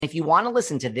If you want to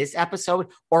listen to this episode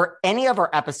or any of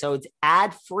our episodes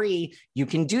ad-free, you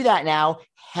can do that now.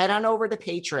 Head on over to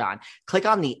Patreon. Click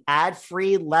on the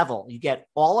ad-free level. You get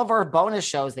all of our bonus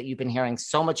shows that you've been hearing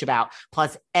so much about.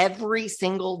 Plus, every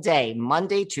single day,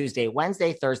 Monday, Tuesday,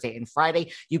 Wednesday, Thursday, and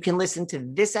Friday, you can listen to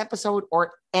this episode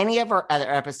or any of our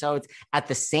other episodes at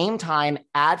the same time,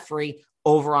 ad-free,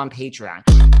 over on Patreon.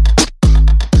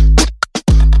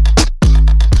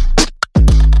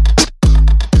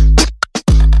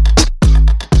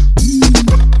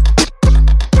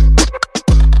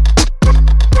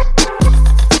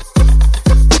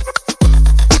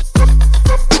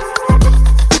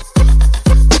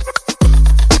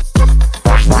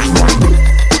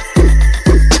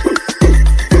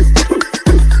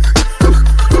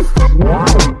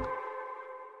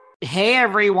 Hey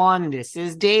everyone, this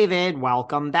is David.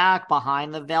 Welcome back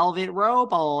behind the velvet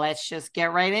rope. Let's just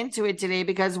get right into it today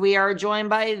because we are joined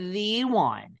by the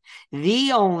one,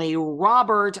 the only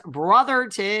Robert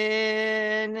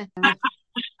Brotherton.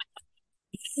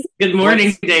 Good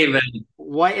morning, David.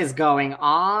 What is going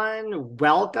on?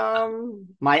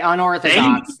 Welcome, my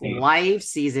Unorthodox Life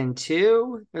Season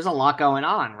 2. There's a lot going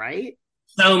on, right?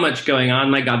 So much going on.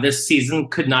 My God, this season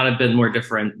could not have been more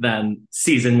different than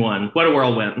Season 1. What a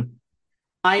whirlwind.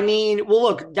 I mean, well,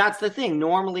 look, that's the thing.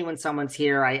 Normally when someone's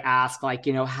here, I ask, like,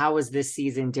 how is this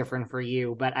season different for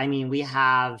you? But I mean, we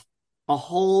have a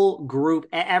whole group,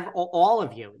 all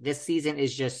of you. This season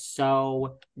is just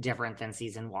so different than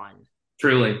Season 1.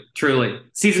 Truly, truly.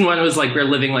 Season 1 was like, we're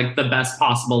living like the best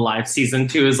possible life. Season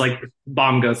 2 is like,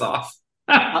 bomb goes off.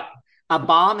 A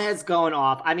bomb has gone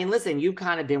off. I mean, listen, you've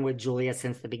kind of been with Julia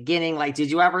since the beginning. Like, did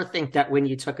you ever think that when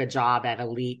you took a job at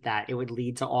Elite that it would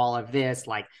lead to all of this,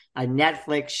 like a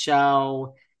Netflix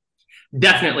show?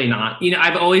 Definitely not.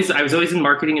 I was always in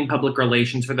marketing and public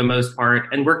relations for the most part,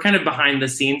 and we're kind of behind the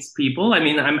scenes people. I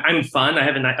mean, I'm fun. I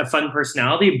have a fun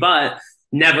personality, but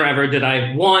never ever did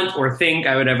I want or think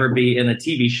I would ever be in a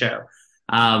TV show.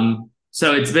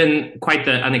 So it's been quite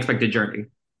the unexpected journey.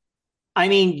 I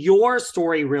mean, your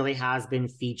story really has been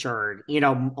featured,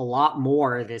 a lot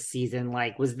more this season.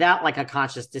 Like, was that like a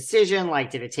conscious decision?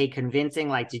 Like, did it take convincing?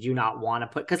 Like, did you not want to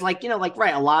put, because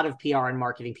right, a lot of PR and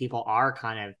marketing people are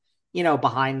kind of,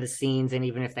 behind the scenes. And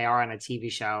even if they are on a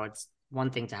TV show, it's one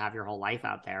thing to have your whole life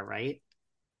out there, right?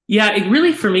 Yeah, it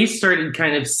really, for me, started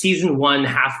kind of Season 1,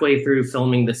 halfway through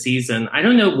filming the season. I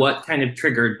don't know what kind of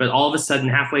triggered, but all of a sudden,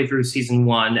 halfway through Season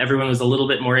 1, everyone was a little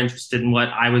bit more interested in what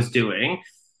I was doing.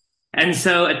 And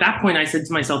so at that point, I said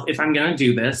to myself, if I'm going to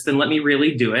do this, then let me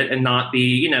really do it and not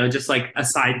be, just like a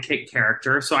sidekick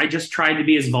character. So I just tried to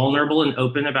be as vulnerable and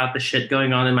open about the shit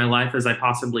going on in my life as I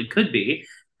possibly could be.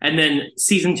 And then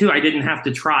Season 2, I didn't have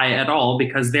to try at all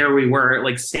because there we were,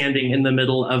 like standing in the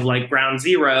middle of like ground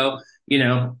zero,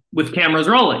 with cameras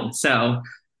rolling. So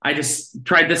I just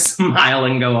tried to smile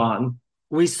and go on.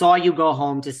 We saw you go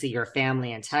home to see your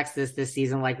family in Texas this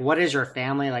season. Like, what is your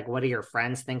family? Like, what do your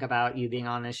friends think about you being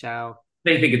on the show?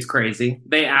 They think it's crazy.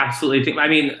 They absolutely think, I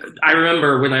mean, I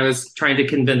remember when I was trying to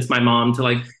convince my mom to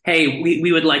like, hey, we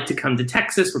would like to come to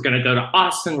Texas. We're going to go to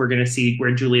Austin. We're going to see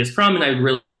where Julia's from. And I'd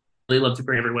really, really love to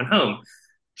bring everyone home.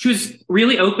 She was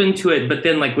really open to it. But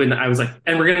then like when I was like,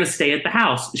 and we're going to stay at the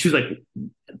house, she was like,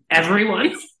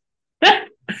 everyone?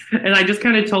 And I just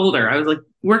kind of told her, I was like,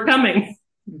 we're coming.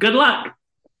 Good luck.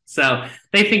 So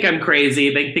they think I'm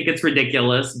crazy. They think it's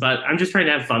ridiculous, but I'm just trying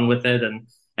to have fun with it. And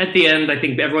at the end, I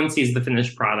think everyone sees the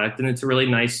finished product and it's a really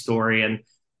nice story. And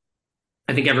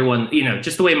I think everyone,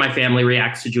 just the way my family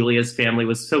reacts to Julia's family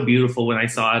was so beautiful when I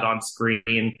saw it on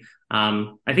screen.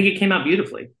 I think it came out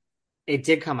beautifully. It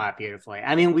did come out beautifully.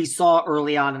 I mean, we saw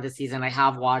early on in the season, I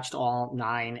have watched all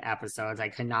 9 episodes. I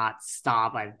could not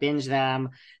stop. I've binged them.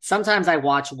 Sometimes I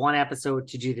watch one episode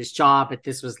to do this job, but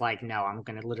this was like, no, I'm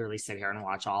going to literally sit here and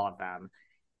watch all of them.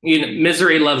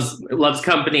 Misery loves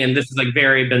company, and this is like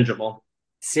very bingeable.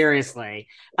 Seriously.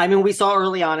 I mean, we saw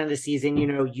early on in the season,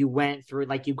 you went through,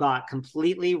 like, you got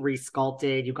completely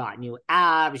resculpted. You got new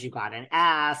abs. You got an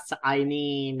ass. I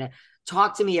mean,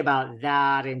 talk to me about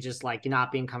that and just like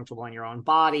not being comfortable in your own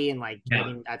body and like, I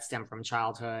mean, that stemmed from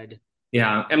childhood.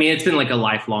 Yeah. I mean, it's been like a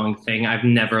lifelong thing. I've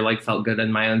never like felt good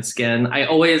in my own skin. I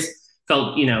always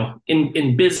felt,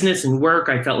 in business and work,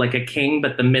 I felt like a king.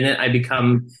 But the minute I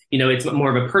become, it's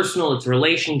more of a personal, it's a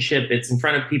relationship, it's in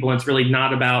front of people. And it's really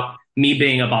not about me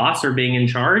being a boss or being in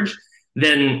charge,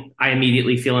 then I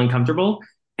immediately feel uncomfortable.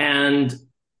 And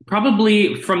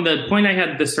probably from the point I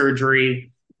had the surgery,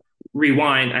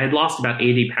 rewind, I had lost about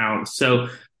 80 pounds. So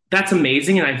that's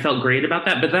amazing, and I felt great about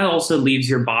that. But that also leaves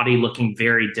your body looking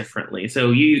very differently.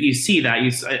 So you see that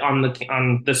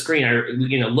on the screen.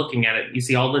 Looking at it, you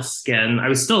see all this skin. I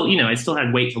was still, I still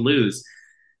had weight to lose,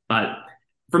 but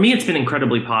for me, it's been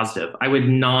incredibly positive. I would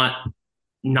not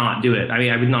do it. I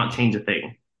mean, I would not change a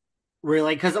thing.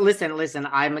 Really? Because listen,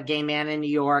 I'm a gay man in New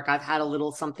York. I've had a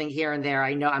little something here and there.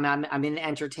 I know I'm in the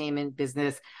entertainment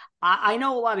business. I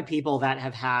know a lot of people that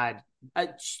have had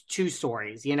two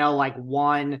stories, like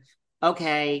one,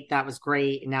 okay, that was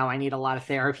great. Now I need a lot of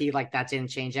therapy. Like that didn't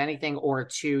change anything. Or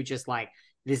two, just like,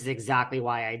 this is exactly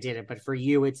why I did it. But for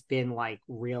you, it's been like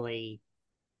really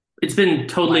It's been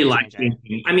totally life life-changing.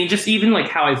 changing. I mean, just even like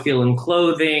how I feel in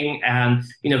clothing and,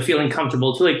 feeling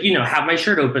comfortable to like, have my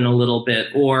shirt open a little bit.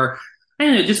 Or I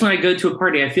don't know, just when I go to a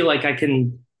party, I feel like I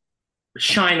can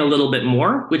shine a little bit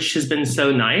more, which has been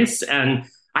so nice. And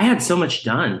I had so much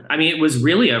done. I mean, it was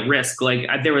really a risk. Like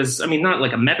there was, I mean, not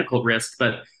like a medical risk,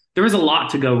 but there was a lot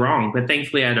to go wrong. But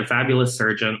thankfully, I had a fabulous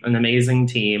surgeon, an amazing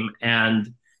team.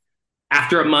 And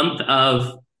after a month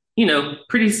of,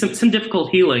 pretty some difficult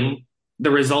healing,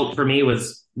 the result for me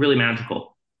was really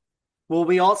magical. Well,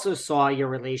 we also saw your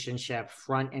relationship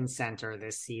front and center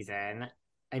this season.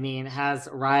 I mean, has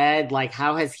Riot, like,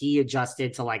 how has he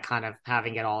adjusted to like kind of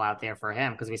having it all out there for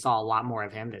him? Because we saw a lot more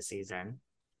of him this season.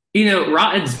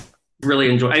 Rod's really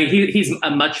enjoy. I mean, he's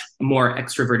a much more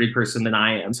extroverted person than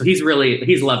I am, so he's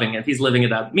loving it. He's living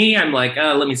it up. Me, I'm like,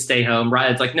 oh, let me stay home.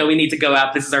 Rod's like, no, we need to go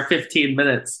out. This is our 15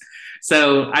 minutes.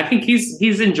 So I think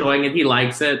he's enjoying it. He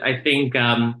likes it. I think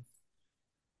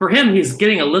for him, he's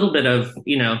getting a little bit of,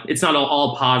 it's not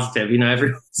all positive.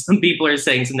 Some people are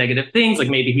saying some negative things, like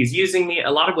maybe he's using me.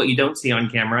 A lot of what you don't see on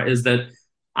camera is that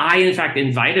I, in fact,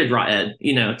 invited Raed,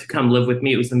 to come live with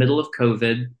me. It was the middle of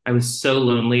COVID. I was so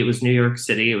lonely. It was New York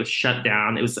City. It was shut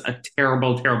down. It was a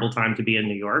terrible, terrible time to be in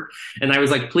New York. And I was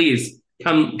like, please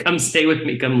come stay with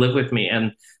me, come live with me.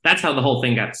 And that's how the whole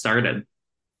thing got started.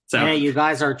 So, yeah, you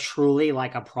guys are truly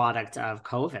like a product of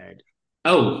COVID.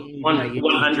 oh, You need each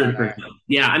 100%. other.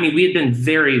 Yeah. I mean, we had been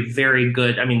very, very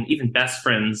good. I mean, even best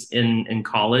friends in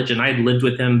college. And I had lived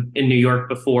with him in New York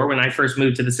before. When I first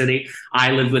moved to the city,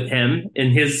 I lived with him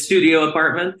in his studio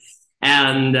apartment.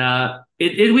 And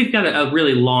we've got a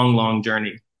really long, long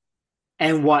journey.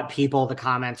 And the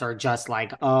comments are just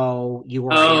like, oh, you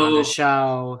were already on the Oh,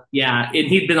 show. yeah. And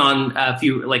he'd been on a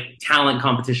few like talent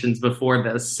competitions before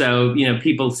this. So,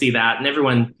 people see that and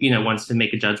everyone, wants to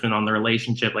make a judgment on the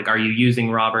relationship. Like, are you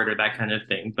using Robert or that kind of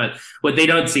thing? But what they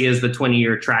don't see is the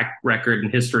 20-year track record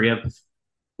and history of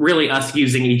really us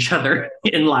using each other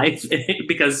in life.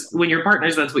 Because when you're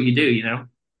partners, that's what you do.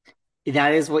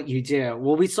 That is what you do.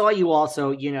 Well, we saw you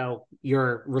also,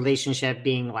 your relationship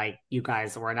being like you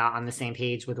guys were not on the same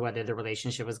page with whether the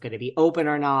relationship was going to be open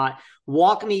or not.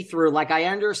 Walk me through, like, I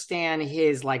understand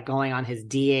his like going on his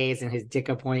DAs and his dick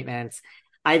appointments.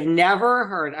 I've never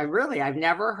heard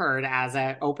as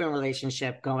an open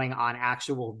relationship going on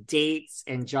actual dates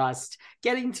and just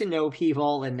getting to know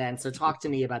people. And then, so talk to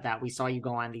me about that. We saw you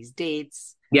go on these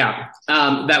dates. Yeah,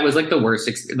 that was like the worst.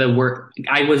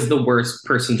 I was the worst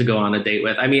person to go on a date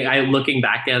with. I mean, looking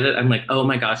back at it, I'm like, oh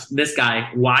my gosh, this guy,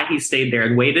 why he stayed there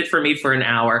and waited for me for an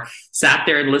hour, sat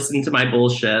there and listened to my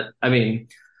bullshit. I mean,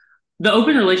 the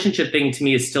open relationship thing to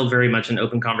me is still very much an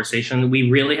open conversation.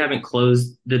 We really haven't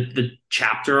closed the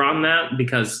chapter on that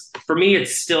because for me,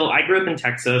 it's still, I grew up in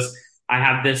Texas. I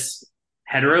have this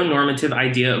heteronormative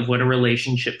idea of what a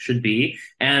relationship should be.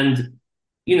 And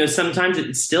sometimes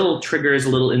it still triggers a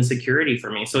little insecurity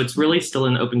for me. So it's really still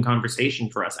an open conversation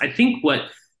for us. I think what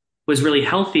was really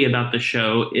healthy about the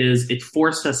show is it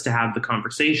forced us to have the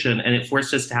conversation and it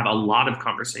forced us to have a lot of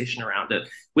conversation around it,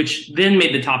 which then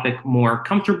made the topic more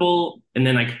comfortable. And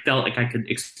then I felt like I could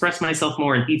express myself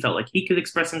more and he felt like he could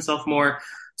express himself more.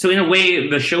 So in a way,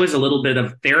 the show is a little bit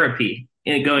of therapy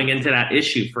in going into that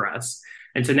issue for us.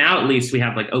 And so now at least we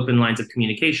have like open lines of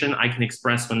communication. I can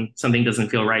express when something doesn't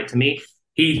feel right to me.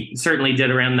 He certainly did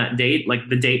around that date. Like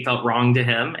the date felt wrong to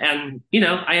him. And,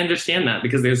 I understand that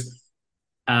because there's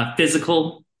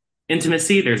physical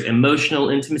intimacy, there's emotional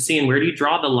intimacy. And where do you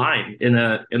draw the line in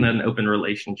an open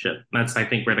relationship? That's, I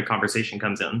think, where the conversation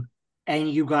comes in. And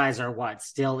you guys are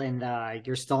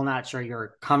you're still not sure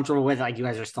you're comfortable with, like you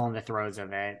guys are still in the throes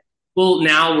of it. Well,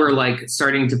 now we're like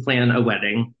starting to plan a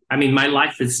wedding. I mean, my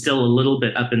life is still a little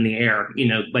bit up in the air,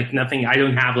 like nothing, I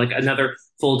don't have like another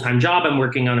full-time job. I'm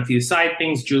working on a few side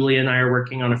things. Julie and I are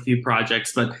working on a few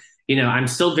projects, but, I'm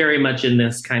still very much in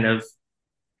this kind of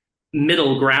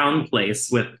middle ground place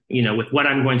with what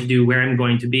I'm going to do, where I'm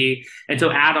going to be. And so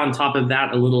add on top of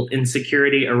that a little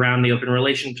insecurity around the open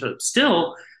relationship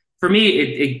still for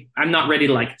me, I'm not ready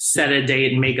to like set a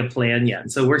date and make a plan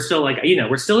yet. So we're still like,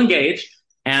 we're still engaged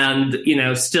and,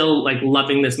 still like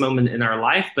loving this moment in our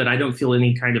life, but I don't feel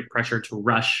any kind of pressure to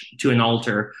rush to an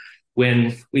altar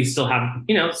when we still have,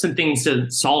 some things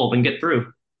to solve and get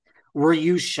through. Were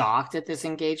you shocked at this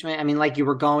engagement? I mean, like you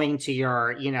were going to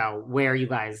your, where you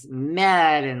guys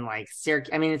met and like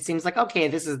Syracuse. I mean, it seems like, okay,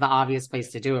 this is the obvious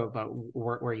place to do it, but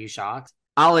were you shocked?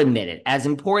 I'll admit it. As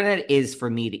important it is for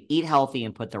me to eat healthy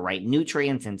and put the right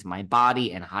nutrients into my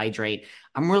body and hydrate,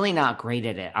 I'm really not great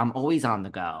at it. I'm always on the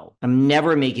go. I'm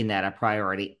never making that a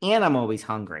priority, and I'm always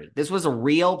hungry. This was a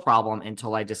real problem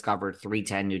until I discovered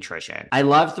 310 Nutrition. I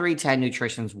love 310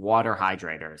 Nutrition's water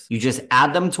hydrators. You just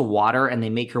add them to water and they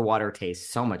make your water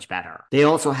taste so much better. They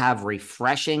also have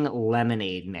refreshing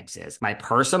lemonade mixes. My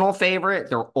personal favorite,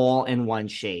 they're all-in-one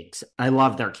shakes. I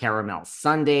love their caramel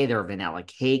sundae, their vanilla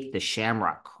cake, the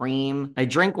shamrock cream. I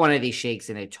drink one of these shakes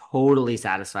and it totally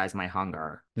satisfies my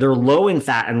hunger. They're low in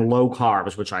fat and low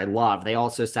carbs, which I love. They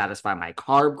also satisfy my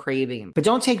carb craving. But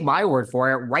don't take my word for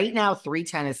it. Right now,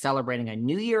 310 is celebrating a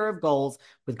new year of goals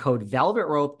with code Velvet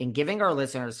Rope and giving our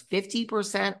listeners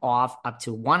 50% off up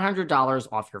to $100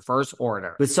 off your first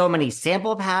order. With so many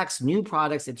sample packs, new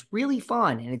products, it's really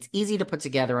fun and it's easy to put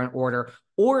together an order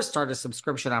or start a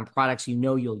subscription on products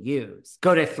you'll use.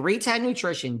 Go to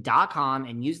 310nutrition.com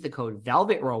and use the code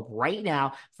Velvet Rope right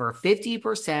now for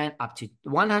 50% up to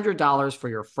 $100 for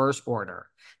your first order.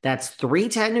 That's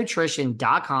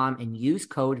 310nutrition.com and use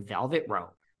code Velvet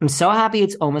Rope. I'm so happy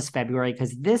it's almost February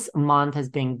because this month has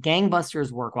been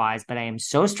gangbusters work-wise, but I am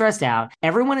so stressed out.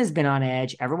 Everyone has been on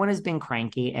edge. Everyone has been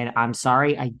cranky, and I'm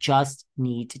sorry. I just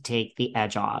need to take the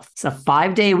edge off. It's a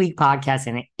 5-day-a-week podcast,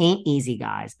 and it ain't easy,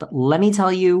 guys. But let me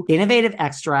tell you, Innovative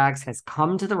Extracts has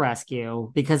come to the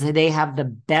rescue because they have the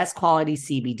best quality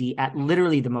CBD at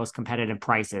literally the most competitive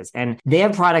prices. And they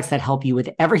have products that help you with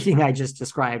everything I just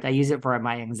described. I use it for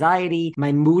my anxiety,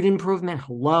 my mood improvement.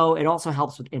 Hello. It also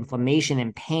helps with inflammation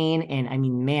and pain. And I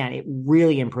mean, man, it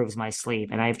really improves my sleep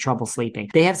and I have trouble sleeping.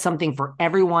 They have something for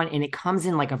everyone and it comes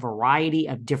in like a variety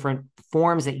of different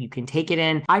forms that you can take it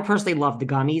in. I personally love the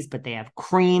gummies, but they have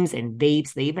creams and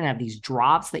vapes. They even have these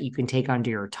drops that you can take under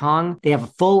your tongue. They have a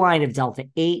full line of Delta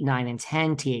 8, 9, and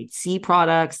 10 THC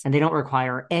products, and they don't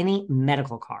require any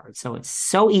medical cards. So it's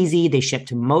so easy. They ship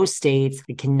to most states.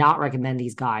 I cannot recommend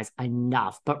these guys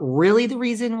enough. But really the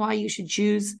reason why you should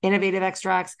choose Innovative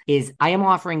Extracts is I am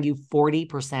offering you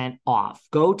 40% off.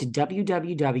 Go to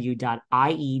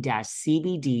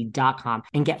www.ie-cbd.com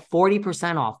and get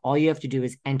 40% off. All you have to do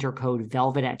is enter code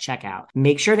VELVET at checkout.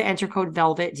 Make sure to enter code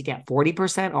VELVET to get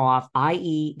 40% off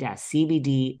ie-cbd.com.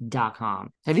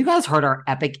 Have you guys heard our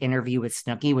epic interview with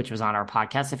Snooki, which was on our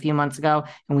podcast a few months ago?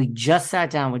 And we just sat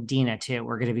down with Dina too.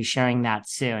 We're going to be sharing that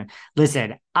soon.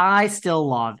 Listen, I still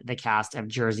love the cast of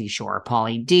Jersey Shore.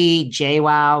 Pauly D,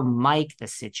 JWoww, Mike, The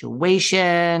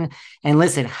Situation. And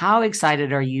listen, how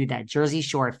excited are you that Jersey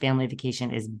Shore Family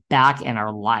Vacation is back in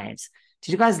our lives?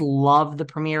 Did you guys love the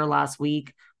premiere last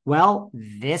week? Well,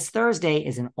 this Thursday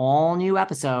is an all-new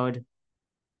episode.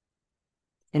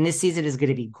 And this season is going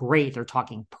to be great. They're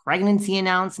talking pregnancy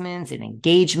announcements and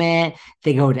engagement.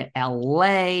 They go to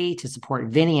LA to support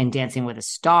Vinny and Dancing with the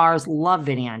Stars. Love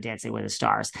Vinny on Dancing with the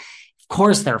Stars. Of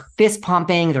course, they're fist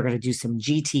pumping. They're going to do some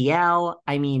GTL.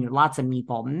 I mean, lots of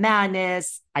meatball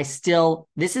madness.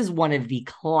 This is one of the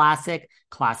classic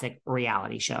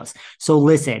reality shows. So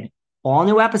listen, all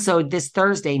new episode this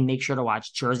Thursday. Make sure to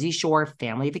watch Jersey Shore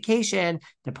Family Vacation.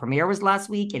 The premiere was last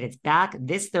week and it's back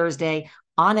this Thursday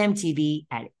on MTV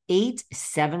at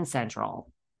 8/7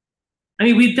 Central. I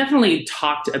mean, we've definitely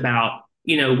talked about,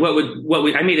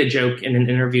 I made a joke in an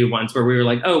interview once where we were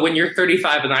like, oh, when you're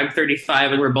 35 and I'm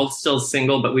 35 and we're both still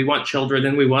single, but we want children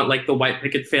and we want like the white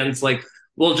picket fence, like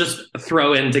we'll just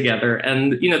throw in together.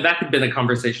 And, that had been a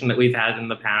conversation that we've had in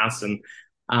the past. And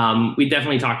we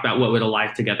definitely talked about what would a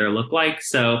life together look like.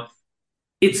 So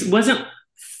it wasn't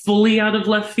fully out of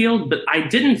left field, but I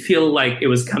didn't feel like it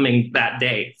was coming that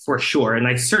day for sure. And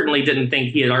I certainly didn't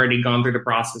think he had already gone through the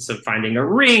process of finding a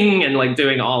ring and like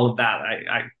doing all of that.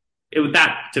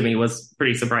 That to me was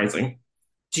pretty surprising.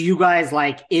 Do you guys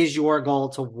is your goal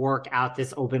to work out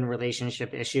this open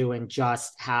relationship issue and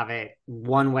just have it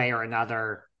one way or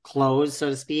another closed,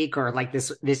 so to speak, or like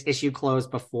this issue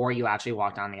closed before you actually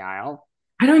walk down the aisle?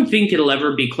 I don't think it'll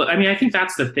ever be close. I mean, I think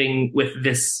that's the thing with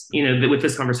this, with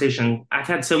this conversation. I've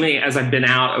had so many, as I've been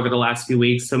out over the last few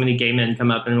weeks, so many gay men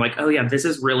come up and like, oh yeah, this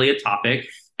is really a topic.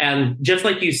 And just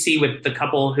like you see with the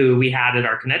couple who we had at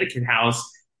our Connecticut house,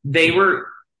 they were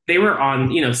they were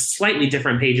on, slightly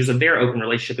different pages of their open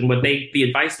relationship. And the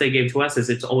advice they gave to us is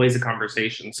it's always a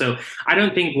conversation. So I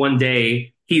don't think one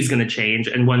day he's going to change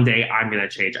and one day I'm going to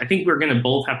change. I think we're going to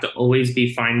both have to always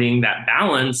be finding that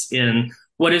balance in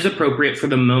what is appropriate for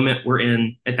the moment we're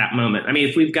in at that moment. I mean,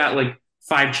 if we've got like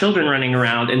 5 children running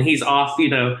around and he's off,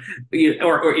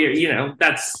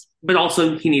 but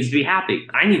also he needs to be happy.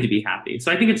 I need to be happy.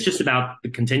 So I think it's just about the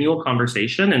continual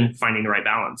conversation and finding the right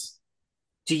balance.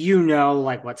 Do you know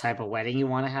like what type of wedding you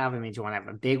want to have? I mean, do you want to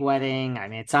have a big wedding? I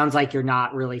mean, it sounds like you're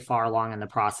not really far along in the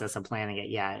process of planning it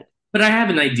yet. But I have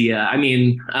an idea. I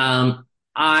mean,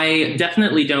 I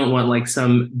definitely don't want like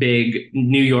some big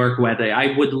New York wedding.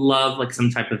 I would love like some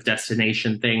type of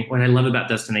destination thing. What I love about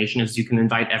destination is you can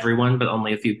invite everyone, but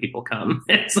only a few people come.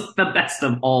 It's like the best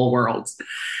of all worlds.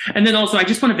 And then also, I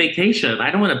just want a vacation.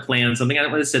 I don't want to plan something. I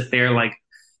don't want to sit there like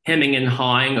hemming and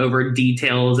hawing over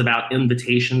details about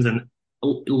invitations and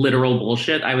literal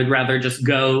bullshit. I would rather just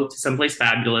go to someplace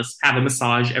fabulous, have a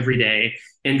massage every day,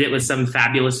 end it with some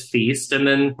fabulous feast, and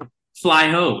then fly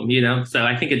home. So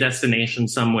I think a destination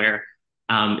somewhere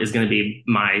is going to be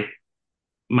my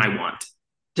want.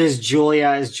 Is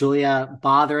Julia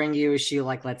bothering you? Is she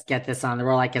like, let's get this on the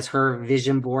roll? Like, is her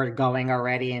vision board going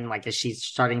already? And like, is she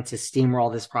starting to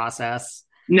steamroll this process?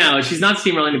 No, she's not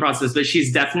steamrolling the process, but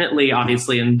she's definitely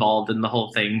obviously involved in the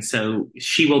whole thing. So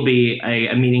she will be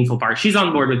a meaningful part. She's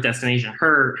on board with destination.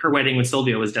 Her wedding with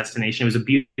Silvio was destination. It was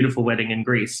a beautiful wedding in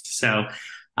Greece. So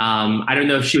I don't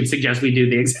know if she would suggest we do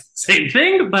the exact same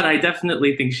thing, but I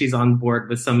definitely think she's on board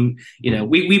with some,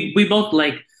 we both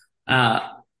like,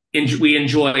 we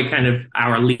enjoy kind of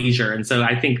our leisure. And so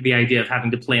I think the idea of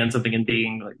having to plan something and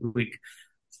being like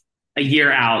a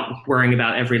year out worrying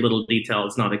about every little detail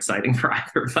is not exciting for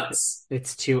either of us.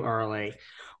 It's too early.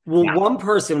 Well, yeah. One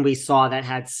person we saw that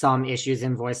had some issues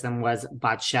and voiced them was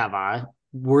Batsheva.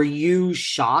 Were you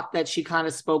shocked that she kind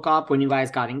of spoke up when you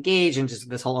guys got engaged and just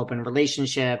this whole open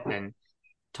relationship? And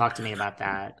talk to me about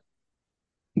that.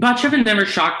 Batsheva never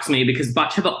shocks me because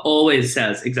Batsheva always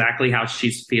says exactly how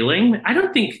she's feeling. I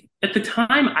don't think at the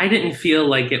time I didn't feel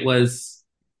like it was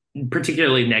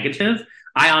particularly negative.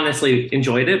 I honestly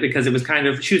enjoyed it because it was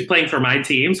she was playing for my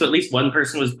team. So at least one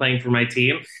person was playing for my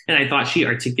team. And I thought she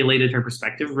articulated her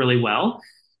perspective really well.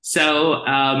 So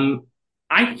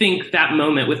I think that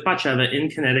moment with Batsheva in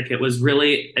Connecticut was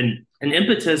really an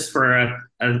impetus for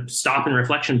a stop and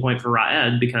reflection point for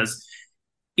Raed because,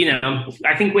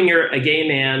 I think when you're a gay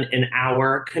man in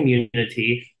our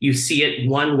community, you see it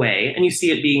one way and you see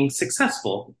it being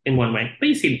successful in one way. But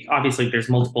you see, obviously, there's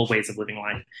multiple ways of living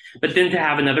life. But then to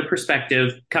have another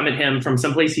perspective come at him from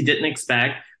someplace he didn't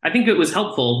expect, I think it was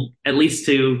helpful, at least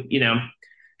to,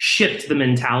 shift the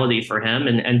mentality for him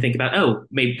and think about,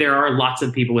 maybe there are lots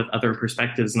of people with other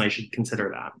perspectives and I should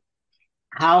consider that.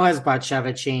 How has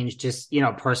Batsheva changed just,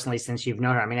 personally since you've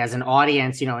known her? I mean, as an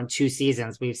audience, in 2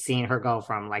 seasons, we've seen her go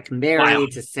from like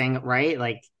married to sing, right?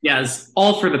 Like, yes,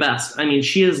 all for the best. I mean,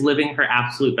 she is living her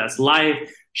absolute best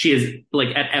life. She is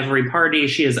like at every party.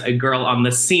 She is a girl on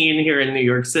the scene here in New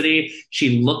York City.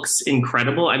 She looks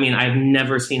incredible. I mean, I've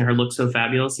never seen her look so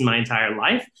fabulous in my entire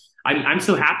life. I'm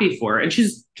so happy for her. And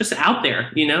she's just out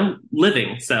there,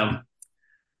 living. So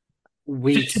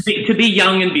to be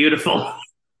young and beautiful.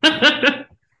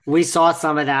 We saw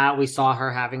some of that. We saw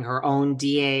her having her own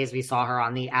DAs. We saw her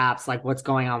on the apps. Like, what's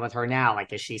going on with her now?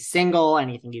 Like, is she single?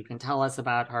 Anything you can tell us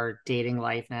about her dating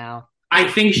life now? I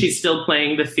think she's still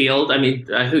playing the field. I mean,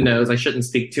 who knows? I shouldn't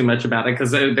speak too much about it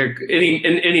because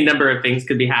any number of things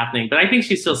could be happening. But I think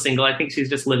she's still single. I think she's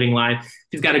just living life.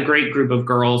 She's got a great group of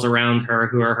girls around her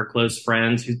who are her close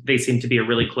friends. They seem to be a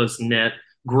really close-knit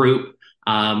group.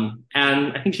 And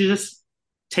I think she's just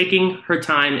taking her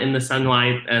time in the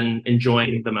sunlight and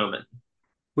enjoying the moment.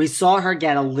 We saw her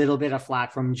get a little bit of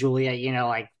flack from Julia,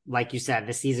 like you said,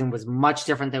 the season was much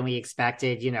different than we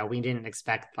expected. We didn't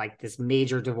expect like this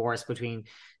major divorce between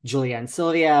Julia and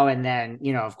Silvio. And then,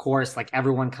 of course, like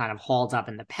everyone kind of hauled up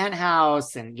in the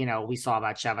penthouse and, we saw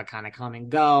Batsheva kind of come and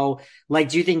go. Like,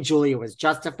 do you think Julia was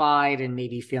justified in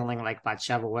maybe feeling like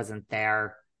Batsheva wasn't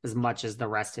there as much as the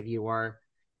rest of you were?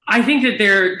 I think that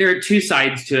there are 2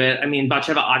 sides to it. I mean,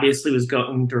 Batsheva obviously was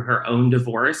going through her own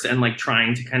divorce and like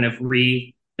trying to kind of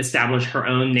reestablish her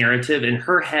own narrative in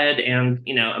her head and,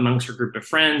 amongst her group of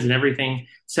friends and everything.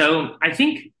 So I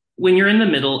think when you're in the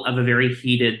middle of a very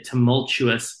heated,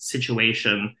 tumultuous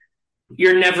situation,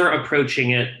 you're never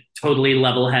approaching it totally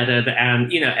level-headed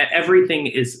and, everything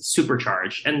is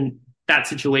supercharged. And that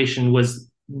situation was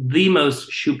the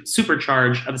most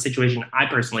supercharged of a situation I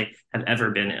personally have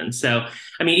ever been in. So,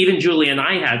 I mean, even Julie and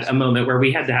I had a moment where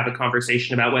we had to have a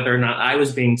conversation about whether or not I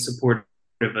was being supportive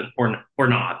or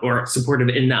not, or supportive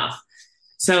enough.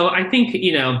 So I think,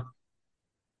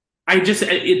 I just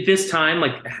at this time,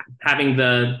 like having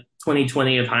the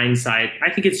 2020 of hindsight,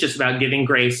 I think it's just about giving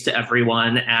grace to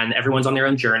everyone, and everyone's on their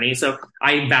own journey. So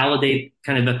I validate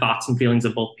kind of the thoughts and feelings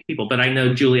of both people, but I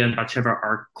know Julia and Batsheva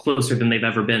are closer than they've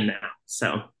ever been now.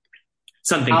 So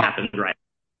something happened, right?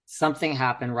 Something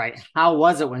happened, right? How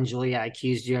was it when Julia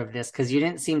accused you of this? Because you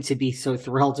didn't seem to be so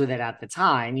thrilled with it at the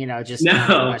time, just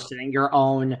kind of questioning your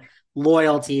own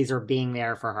loyalties or being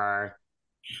there for her.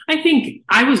 I think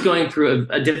I was going through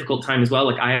a difficult time as well.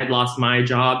 Like I had lost my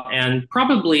job, and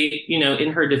probably,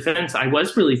 in her defense, I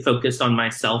was really focused on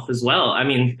myself as well. I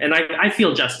mean, and I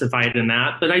feel justified in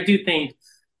that, but I do think,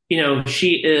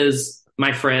 she is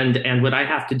my friend, and what I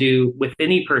have to do with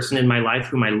any person in my life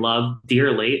whom I love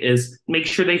dearly is make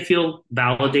sure they feel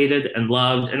validated and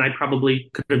loved. And I probably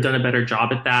could have done a better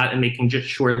job at that and making just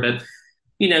sure that,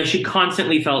 she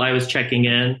constantly felt I was checking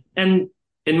in. And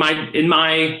in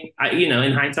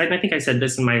hindsight, and I think I said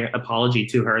this in my apology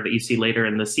to her that you see later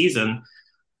in the season,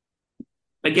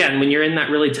 again, when you're in that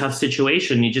really tough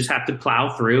situation, you just have to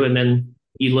plow through, and then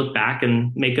you look back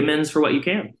and make amends for what you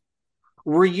can.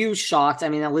 Were you shocked? I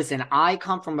mean, listen, I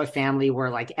come from a family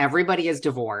where like everybody is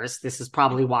divorced. This is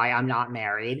probably why I'm not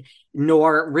married,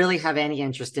 nor really have any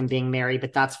interest in being married,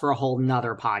 but that's for a whole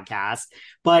nother podcast.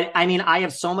 But I mean, I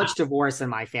have so much divorce in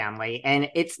my family, and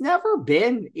it's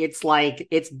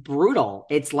brutal.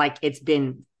 It's like, it's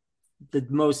been the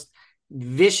most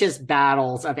vicious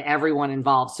battles of everyone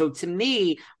involved. So to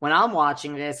me, when I'm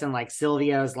watching this and like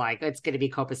Silvio's like, it's going to be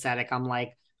copacetic, I'm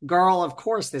like, girl, of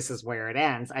course this is where it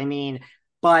ends. I mean,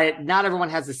 but not everyone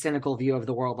has a cynical view of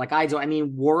the world like I do. I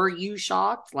mean, were you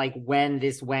shocked like when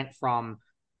this went from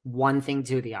one thing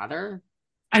to the other?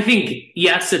 I think,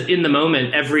 yes, in the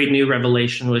moment, every new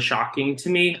revelation was shocking to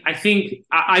me. I think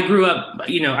I grew up,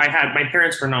 my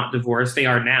parents were not divorced. They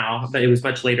are now, but it was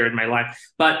much later in my life.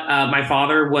 But my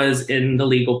father was in the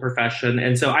legal profession.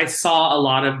 And so I saw a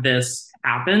lot of this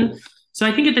happen. So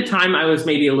I think at the time I was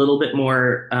maybe a little bit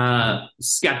more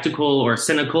skeptical or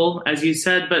cynical, as you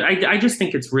said, but I just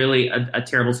think it's really a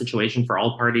terrible situation for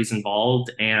all parties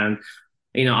involved. And,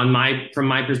 from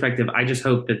my perspective, I just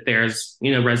hope that there's,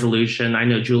 resolution. I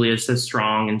know Julia is so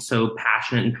strong and so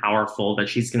passionate and powerful that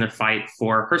she's going to fight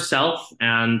for herself.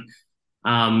 And,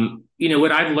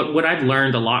 what I've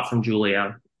learned a lot from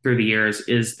Julia through the years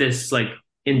is this like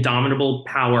indomitable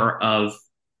power of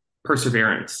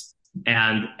perseverance.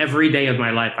 And every day of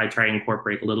my life, I try to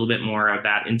incorporate a little bit more of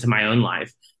that into my own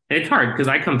life. And it's hard because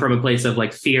I come from a place of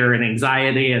like fear and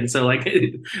anxiety. And so like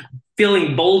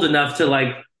feeling bold enough to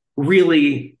like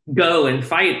really go and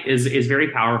fight is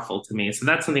very powerful to me. So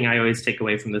that's something I always take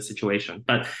away from this situation.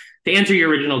 But to answer your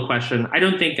original question, I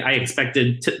don't think I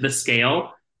expected the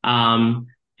scale. And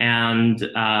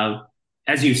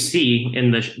as you see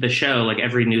in the show, like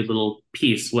every new little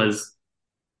piece was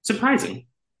surprising.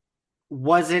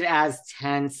 Was it as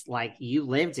tense? Like you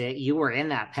lived it, you were in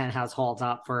that penthouse hauled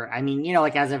up for, I mean,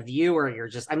 like as a viewer,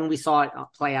 we saw it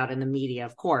play out in the media,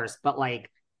 of course, but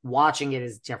like watching it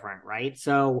is different, right?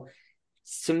 So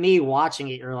to me, watching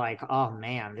it, you're like, oh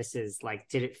man, this is like,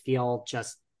 did it feel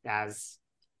just as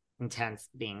intense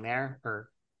being there? Or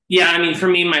yeah, I mean, for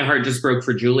me, my heart just broke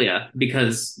for Julia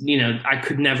because, I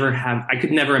could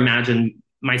never imagine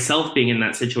myself being in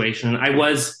that situation. I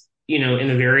was,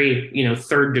 in a very,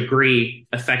 third degree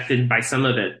affected by some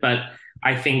of it. But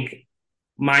I think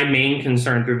my main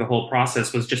concern through the whole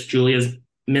process was just Julia's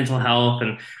mental health.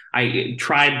 And I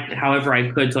tried however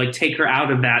I could to like take her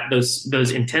out of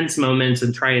those intense moments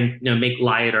and try and, make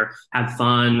light or have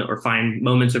fun or find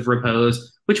moments of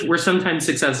repose, which were sometimes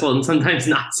successful and sometimes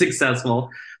not successful.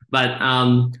 But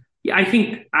yeah, I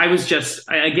think I was just,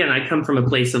 again, I come from a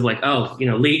place of like, oh,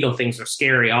 legal things are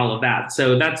scary, all of that.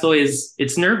 So that's always,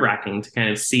 it's nerve wracking to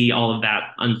kind of see all of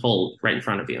that unfold right in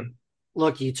front of you.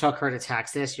 Look, you took her to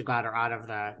Texas, you got her out of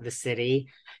the city.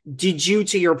 Did you,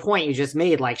 to your point you just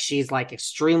made, like she's like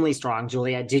extremely strong,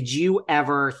 Julia, did you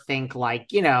ever think like,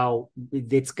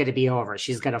 it's going to be over,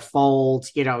 she's going to fold,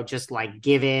 just like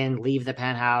give in, leave the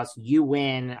penthouse, you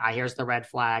win, here's the red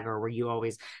flag? Or were you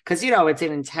always, because it's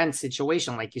an intense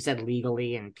situation, like you said,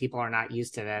 legally, and people are not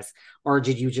used to this? Or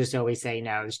did you just always say,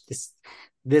 no,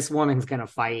 this woman's going to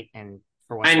fight? And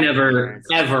I never,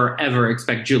 ever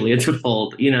expect Julia to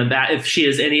fold. That if she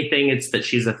is anything, it's that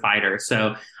she's a fighter.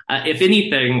 So if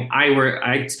anything,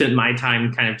 I spent my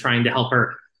time kind of trying to help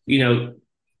her,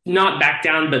 not back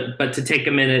down, but to take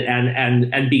a minute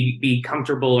and be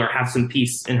comfortable or have some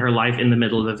peace in her life in the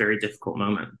middle of a very difficult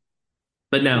moment.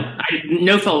 But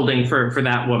no folding for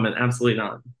that woman. Absolutely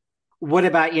not. What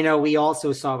about,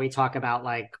 we talk about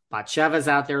like Batsheva's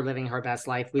out there living her best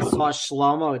life. We saw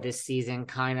Shlomo this season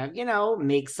kind of,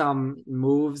 make some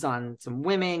moves on some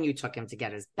women. You took him to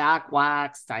get his back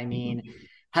waxed. I mean,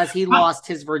 has he lost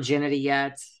his virginity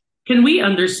yet? Can we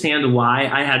understand why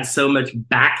I had so much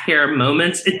back hair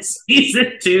moments in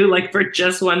season 2? Like for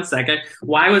just 1 second,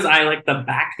 why was I like the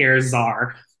back hair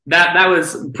czar? That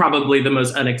was probably the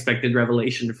most unexpected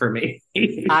revelation for me.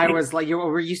 I was like,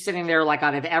 were you sitting there like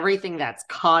out of everything that's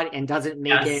cut and doesn't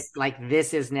make it like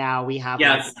this is now we have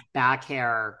like back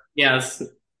hair? Yes,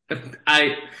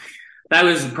 that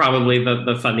was probably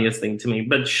the funniest thing to me.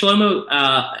 But Shlomo,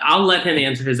 I'll let him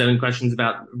answer his own questions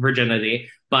about virginity.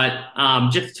 But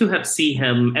just to see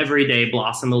him every day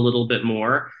blossom a little bit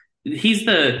more, he's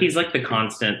like the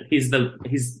constant. He's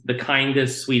the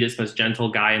kindest, sweetest, most gentle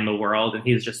guy in the world, and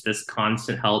he's just this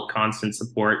constant help, constant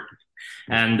support.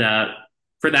 And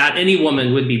for that, any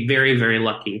woman would be very, very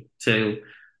lucky to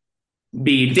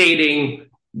be dating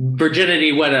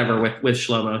virginity, whatever, with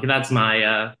Shlomo. That's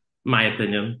my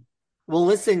opinion. Well,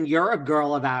 listen, you're a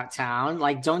girl about town.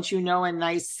 Like, don't you know a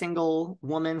nice single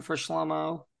woman for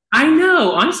Shlomo? I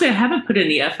know. Honestly, I haven't put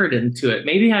any effort into it.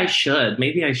 Maybe I should.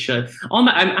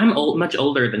 I'm much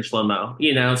older than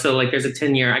Shlomo, so like there's a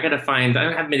 10-year. I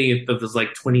don't have many of those like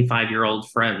 25-year-old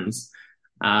friends.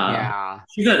 Yeah.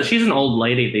 She's an old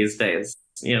lady these days.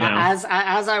 As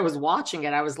I was watching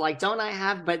it, I was like, don't I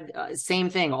have, but same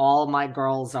thing. All my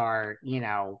girls are,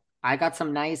 I got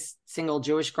some nice single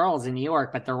Jewish girls in New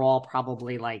York, but they're all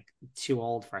probably like too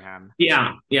old for him.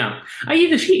 Yeah.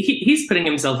 He's putting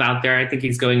himself out there. I think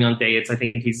he's going on dates. I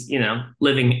think he's,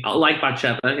 living like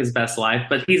Batsheva, his best life,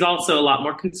 but he's also a lot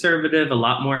more conservative, a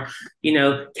lot more,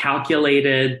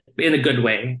 calculated in a good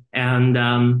way.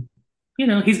 And,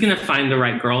 he's going to find the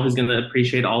right girl who's going to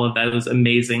appreciate all of those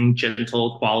amazing,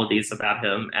 gentle qualities about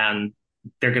him. And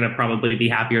they're going to probably be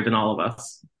happier than all of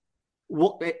us.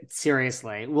 Well,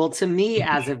 seriously. Well, to me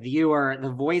as a viewer, the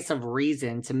voice of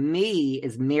reason to me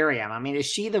is Miriam. I mean, is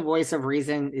she the voice of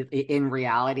reason in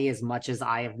reality as much as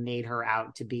I have made her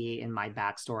out to be in my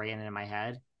backstory and in my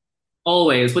head?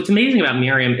 Always. What's amazing about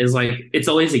Miriam is like, it's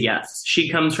always a yes. She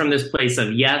comes from this place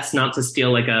of yes, not to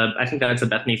steal I think that's a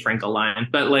Bethany Frankel line,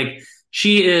 but like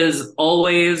she is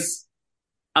always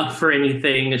up for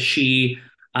anything. She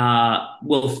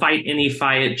will fight any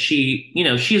fight.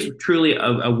 She's truly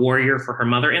a warrior for her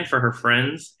mother and for her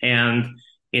friends. And,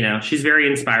 she's very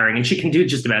inspiring and she can do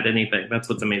just about anything. That's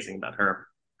what's amazing about her.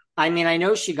 I mean, I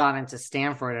know she got into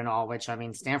Stanford and all, which, I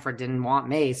mean, Stanford didn't want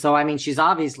me. So, I mean, she's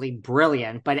obviously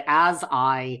brilliant. But as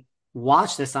I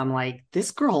watch this, I'm like,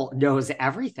 this girl knows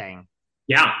everything.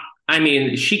 Yeah. I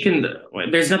mean,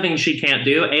 there's nothing she can't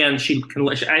do. And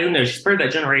I don't know, she's part of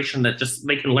that generation that just,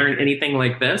 they can learn anything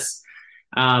like this.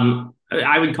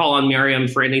 I would call on Miriam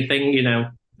for anything,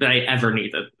 that I ever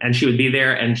needed. And she would be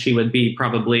there and she would be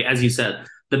probably, as you said,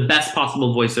 the best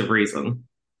possible voice of reason.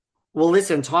 Well,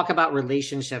 listen, talk about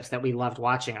relationships that we loved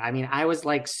watching. I mean, I was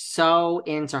like so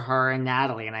into her and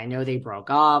Natalie, and I know they broke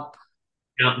up.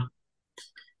 Yeah.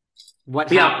 What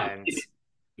happened?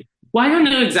 Well, I don't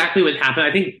know exactly what happened.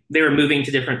 I think they were moving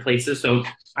to different places. So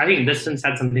I think distance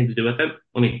had something to do with it.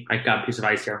 I got a piece of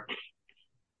ice here.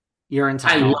 You're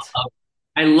entitled.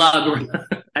 I love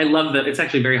that. It's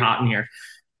actually very hot in here.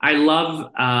 I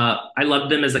love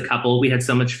them as a couple. We had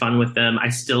so much fun with them. I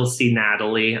still see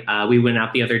Natalie. We went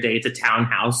out the other day to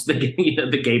Townhouse, the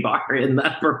gay bar in the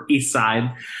Upper East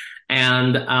Side.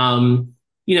 And,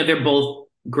 they're both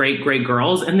great, great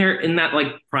girls. And they're in that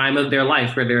like prime of their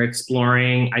life where they're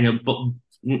exploring. I know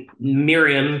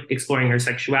Miriam exploring her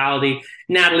sexuality.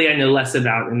 Natalie, I know less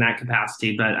about in that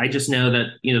capacity, but I just know that,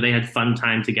 they had fun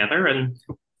time together and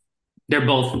they're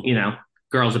both,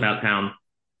 girls about town.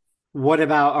 What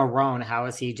about Aaron? How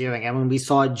is he doing? And when we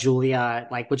saw Julia,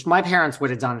 which my parents would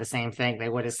have done the same thing. They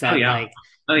would have said,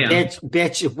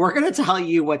 bitch, if we're going to tell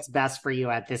you what's best for you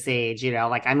at this age,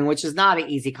 which is not an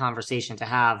easy conversation to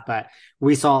have, but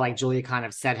we saw Julia kind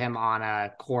of set him on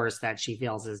a course that she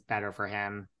feels is better for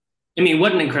him. I mean,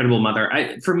 what an incredible mother.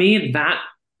 For me, that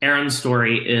Aaron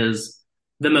story is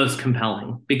the most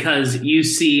compelling because you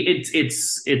see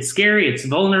it's scary, it's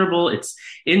vulnerable, it's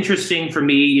interesting for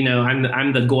me.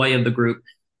 I'm the goy of the group.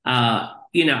 I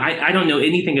don't know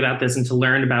anything about this and to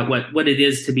learn about what it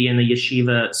is to be in a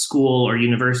yeshiva school or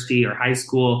university or high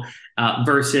school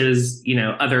versus,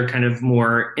 other kind of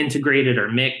more integrated or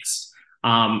mixed.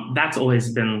 That's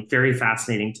always been very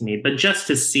fascinating to me. But just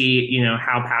to see,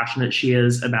 how passionate she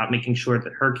is about making sure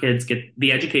that her kids get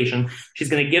the education, she's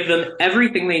going to give them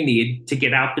everything they need to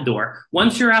get out the door.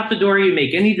 Once you're out the door, you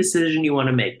make any decision you want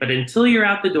to make. But until you're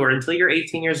out the door, until you're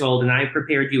 18 years old, and I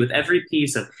prepared you with every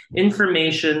piece of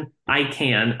information I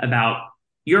can about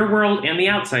your world and the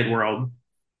outside world,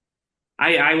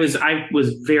 I was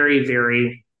very,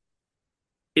 very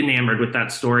enamored with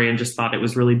that story and just thought it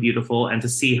was really beautiful. And to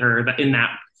see her in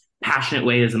that passionate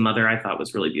way as a mother, I thought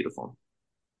was really beautiful.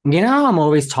 I'm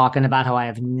always talking about how I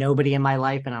have nobody in my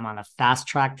life and I'm on a fast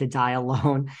track to die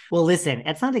alone. Well, listen,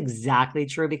 it's not exactly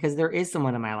true because there is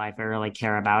someone in my life I really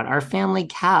care about. Our family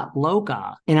cat,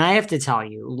 Loca. And I have to tell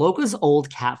you, Loca's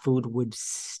old cat food would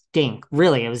stink.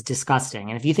 Really, it was disgusting.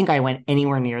 And if you think I went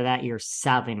anywhere near that, you're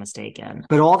sadly mistaken.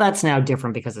 But all that's now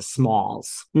different because of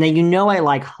Smalls. Now, I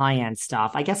like high-end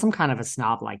stuff. I guess I'm kind of a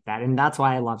snob like that, and that's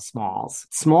why I love Smalls.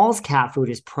 Smalls cat food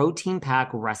is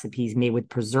protein-packed recipes made with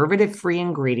preservative-free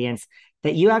ingredients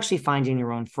that you actually find in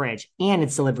your own fridge, and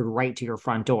it's delivered right to your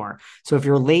front door. So if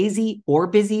you're lazy or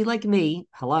busy like me,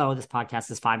 hello, this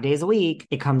podcast is 5 days a week,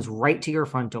 it comes right to your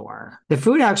front door. The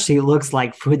food actually looks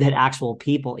like food that actual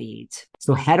people eat.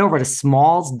 So head over to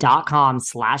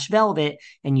smalls.com/velvet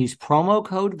and use promo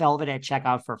code velvet at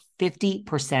checkout for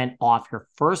 50% off your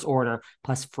first order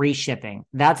plus free shipping.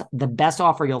 That's the best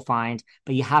offer you'll find,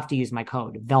 but you have to use my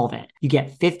code velvet. You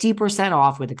get 50%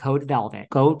 off with the code velvet.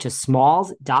 Go to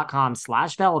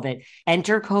smalls.com/velvet,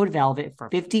 enter code velvet for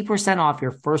 50% off your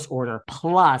first order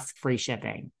plus free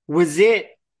shipping. Was it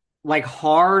like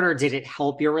hard, or did it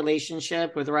help your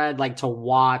relationship with Red, like to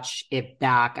watch it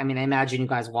back? I mean, I imagine you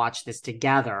guys watched this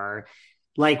together.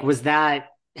 Like, was that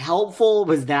helpful?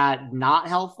 Was that not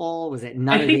helpful? Was it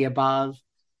none of the above?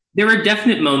 There were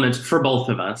definite moments for both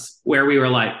of us where we were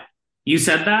like, you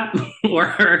said that?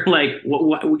 Or like,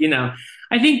 what,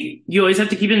 I think you always have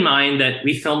to keep in mind that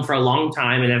we film for a long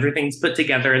time and everything's put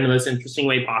together in the most interesting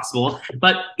way possible.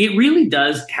 But it really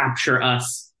does capture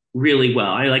us really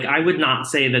well. I would not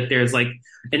say that there's like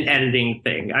an editing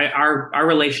thing. Our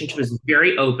relationship is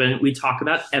very open. We talk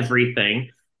about everything.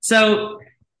 So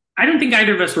I don't think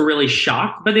either of us were really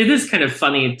shocked, but it is kind of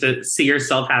funny to see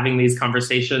yourself having these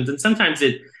conversations. And sometimes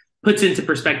it puts into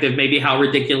perspective maybe how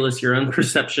ridiculous your own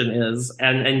perception is.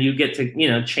 And you get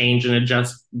to, change and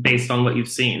adjust based on what you've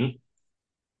seen.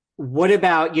 What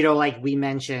about, like we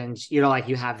mentioned, like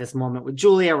you have this moment with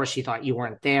Julia where she thought you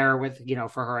weren't there with,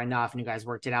 for her enough and you guys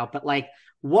worked it out. But like,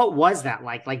 what was that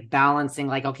like? Like balancing,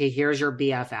 like, okay, here's your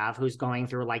BFF who's going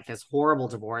through like this horrible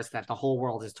divorce that the whole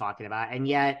world is talking about. And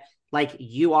yet, like,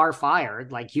 you are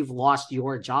fired, like you've lost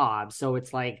your job. So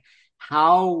it's like,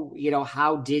 how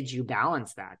did you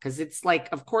balance that? Because it's like,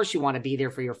 of course you want to be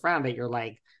there for your friend, but you're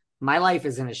like, my life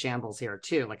is in a shambles here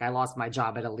too. Like I lost my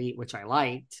job at Elite, which I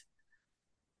liked.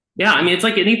 Yeah, I mean, it's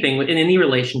like anything in any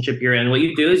relationship you're in. What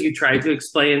you do is you try to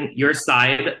explain your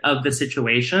side of the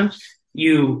situation.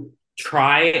 You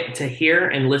try to hear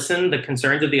and listen the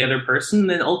concerns of the other person.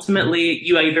 Then ultimately,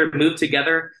 you either move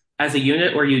together as a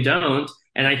unit or you don't.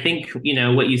 And I think,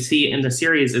 what you see in the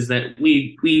series is that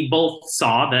we both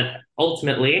saw that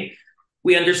ultimately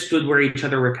we understood where each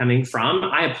other were coming from.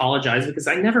 I apologize because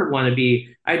I don't want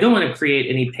to create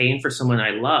any pain for someone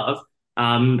I love.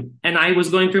 And I was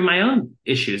going through my own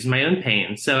issues, my own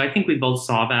pain. So I think we both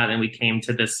saw that and we came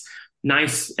to this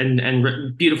nice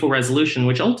and beautiful resolution,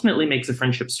 which ultimately makes a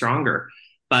friendship stronger.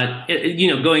 But,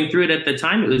 going through it at the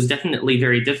time, it was definitely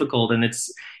very difficult. And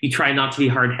you try not to be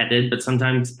hard-headed, but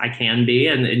sometimes I can be.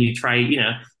 And you try,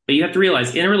 but you have to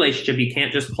realize in a relationship, you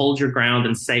can't just hold your ground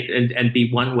and say and be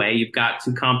one way. You've got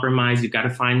to compromise. You've got to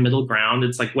find middle ground.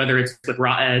 It's like whether it's with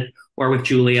Ed or with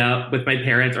Julia, with my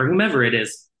parents or whomever it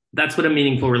is. That's what a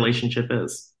meaningful relationship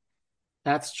is.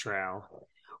 That's true.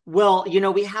 Well,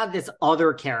 we have this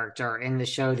other character in the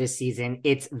show this season.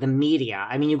 It's the media.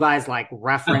 I mean, you guys like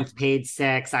reference Page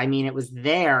 6. I mean, it was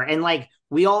there. And like,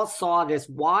 we all saw this.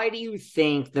 Why do you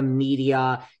think the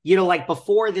media, like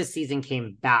before this season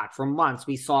came back for months,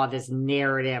 we saw this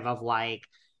narrative of like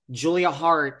Julia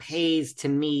Haart pays to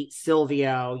meet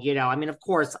Silvio, I mean, of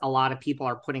course, a lot of people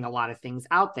are putting a lot of things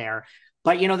out there.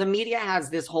 But, the media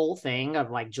has this whole thing of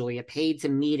like Julia paid to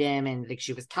meet him and like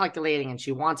she was calculating and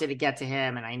she wanted to get to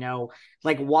him. And I know,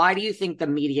 like, why do you think the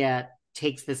media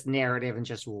takes this narrative and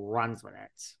just runs with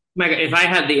it? Mega, if I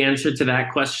had the answer to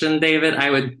that question, David, I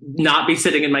would not be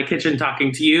sitting in my kitchen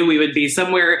talking to you. We would be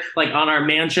somewhere like on our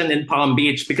mansion in Palm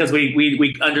Beach because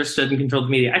we understood and controlled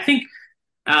the media. I think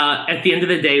at the end of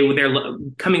the day, they're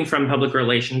coming from public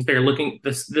relations. They're looking,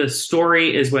 the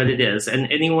story is what it is. And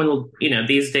anyone will,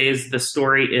 these days, the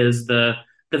story is the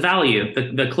the value,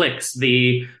 the clicks,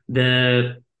 the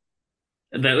clickbait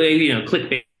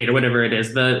or whatever it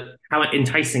is, the how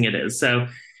enticing it is. So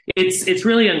it's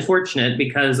really unfortunate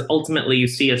because ultimately you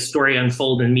see a story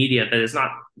unfold in media that is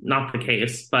not the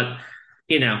case. But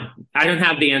I don't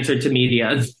have the answer to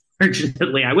media.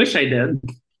 Unfortunately, I wish I did.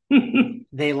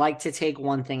 They like to take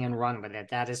one thing and run with it.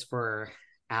 That is for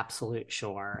absolute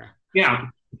sure. Yeah.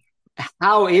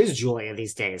 How is Julia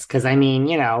these days? Because I mean,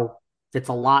 it's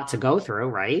a lot to go through,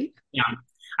 right? Yeah.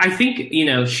 I think,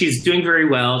 she's doing very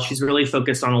well. She's really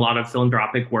focused on a lot of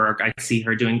philanthropic work. I see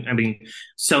her doing,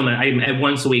 so much.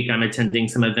 Once a week, I'm attending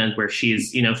some event where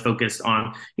she's, focused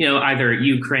on, either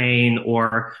Ukraine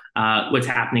or what's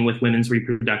happening with women's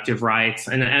reproductive rights.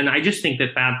 And I just think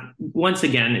that once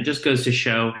again, it just goes to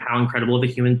show how incredible of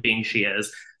a human being she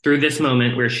is through this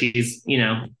moment where she's,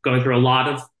 going through a lot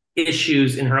of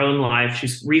issues in her own life.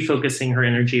 She's refocusing her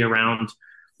energy around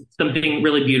something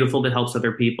really beautiful that helps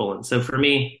other people. And so for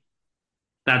me,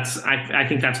 I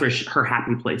think that's where her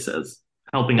happy place is,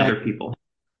 helping other people.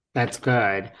 That's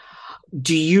good.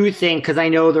 Do you think, because I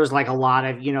know there's like a lot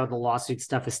of, the lawsuit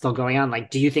stuff is still going on. Like,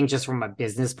 do you think just from a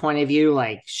business point of view,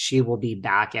 like she will be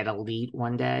back at Elite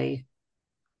one day?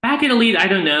 Back at Elite, I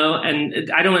don't know.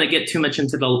 And I don't want to get too much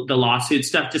into the lawsuit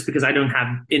stuff just because I don't have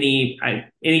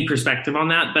any perspective on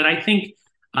that. But I think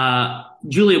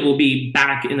Julia will be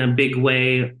back in a big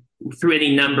way through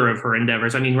any number of her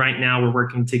endeavors. I mean, right now we're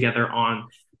working together on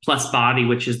Plus Body,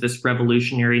 which is this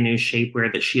revolutionary new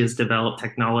shapewear that she has developed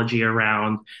technology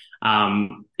around.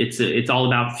 It's all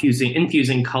about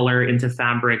infusing color into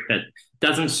fabric that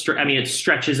doesn't it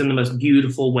stretches in the most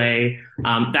beautiful way.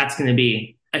 That's going to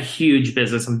be a huge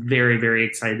business. I'm very, very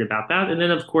excited about that. And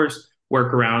then, of course,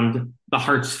 work around the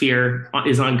Haart Sphere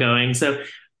is ongoing. So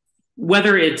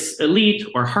whether it's Elite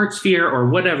or Haart Sphere or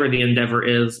whatever the endeavor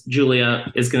is,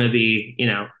 Julia is going to be,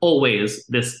 always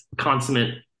this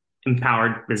consummate,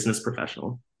 empowered business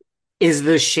professional. Is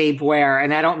the shapewear,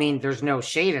 and I don't mean there's no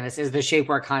shade in this, is the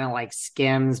shapewear kind of like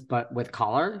Skims, but with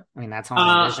color? I mean, that's how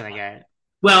I'm envisioning it.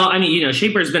 Well, I mean,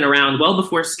 shapewear's been around well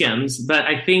before Skims, but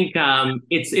I think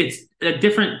it's a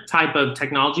different type of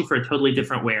technology for a totally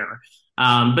different wear.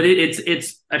 But it's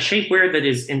a shapewear that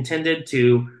is intended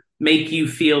to make you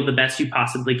feel the best you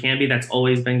possibly can be. That's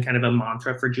always been kind of a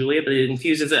mantra for Julia, but it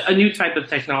infuses a new type of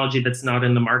technology that's not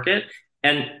in the market.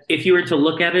 And if you were to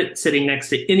look at it sitting next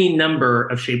to any number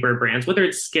of shapewear brands, whether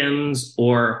it's Skims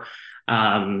or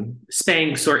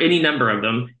Spanx or any number of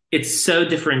them, it's so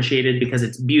differentiated because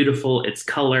it's beautiful, it's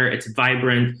color, it's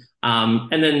vibrant.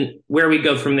 And then where we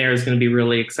go from there is going to be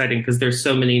really exciting because there's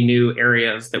so many new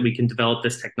areas that we can develop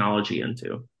this technology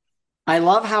into. I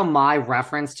love how my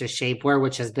reference to shapewear,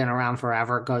 which has been around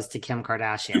forever, goes to Kim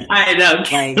Kardashian. I know.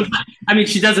 I mean,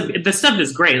 she does the stuff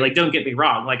is great. Like, don't get me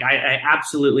wrong. Like, I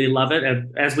absolutely love it.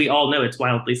 And as we all know, it's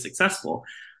wildly successful.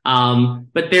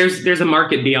 But there's a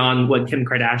market beyond what Kim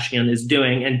Kardashian is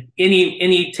doing. And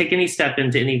take any step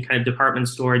into any kind of department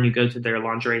store and you go to their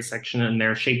lingerie section and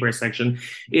their shapewear section,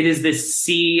 it is this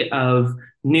sea of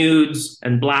nudes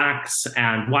and blacks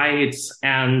and whites.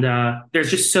 And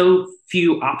there's just so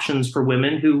few options for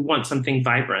women who want something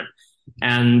vibrant.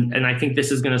 And I think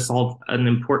this is going to solve an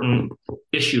important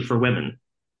issue for women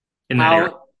in that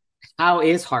area. How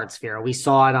is Haart Sphere? We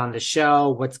saw it on the show.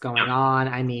 What's going on?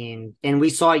 I mean, and we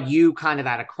saw you kind of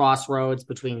at a crossroads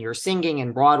between your singing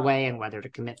and Broadway and whether to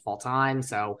commit full time.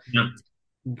 So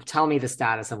tell me the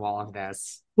status of all of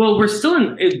this. Well, we're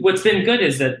still what's been good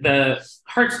is that the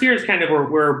Haart Sphere is kind of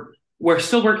we're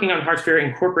still working on Haart Sphere,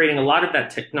 incorporating a lot of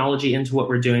that technology into what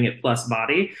we're doing at Plus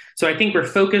Body. So I think we're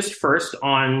focused first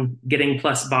on getting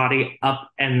Plus Body up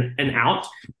and out,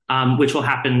 which will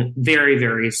happen very,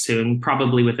 very soon,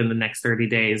 probably within the next 30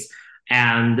 days.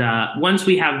 And once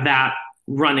we have that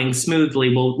running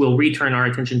smoothly, we'll return our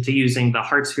attention to using the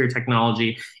Haart Sphere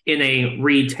technology in a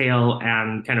retail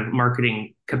and kind of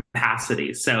marketing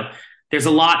capacity. So there's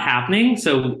a lot happening.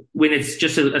 So when it's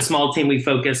just a small team, we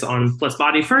focus on Plus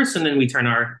Body first, and then we turn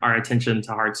our attention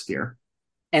to Haart Sphere.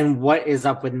 And what is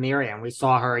up with Miriam? We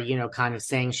saw her, kind of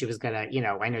saying she was going to,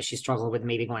 I know she struggled with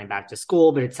maybe going back to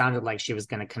school, but it sounded like she was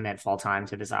going to commit full time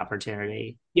to this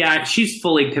opportunity. Yeah, she's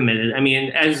fully committed. I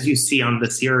mean, as you see on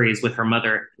the series with her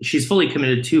mother, she's fully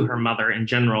committed to her mother in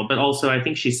general, but also I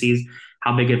think she sees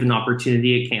how big of an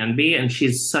opportunity it can be. And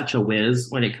she's such a whiz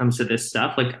when it comes to this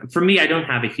stuff. Like for me, I don't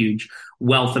have a huge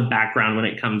wealth of background when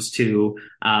it comes to,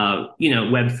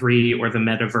 Web3 or the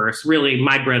metaverse. Really,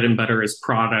 my bread and butter is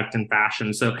product and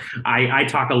fashion. So I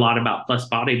talk a lot about Plus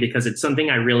Body because it's something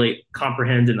I really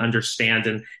comprehend and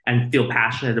understand and feel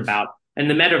passionate about. And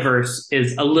the metaverse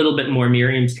is a little bit more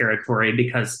Miriam's territory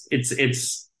because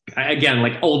it's again,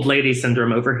 like old lady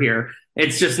syndrome over here.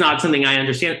 It's just not something I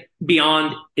understand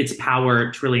beyond its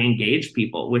power to really engage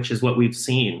people, which is what we've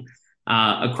seen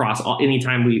across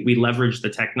anytime we leverage the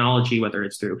technology, whether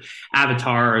it's through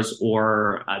avatars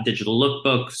or digital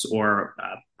lookbooks or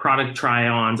product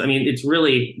try-ons. I mean, it's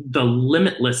really the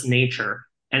limitless nature,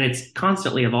 and it's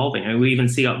constantly evolving. I mean, we even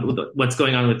see what's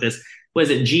going on with this. Was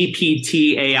it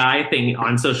GPT AI thing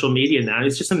on social media now?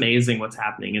 It's just amazing what's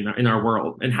happening in our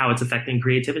world and how it's affecting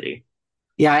creativity.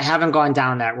 Yeah, I haven't gone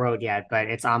down that road yet, but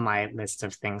it's on my list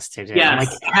of things to do.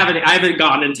 Yes, I haven't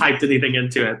gone and typed anything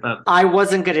into it, but I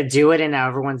wasn't going to do it, and now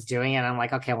everyone's doing it. I'm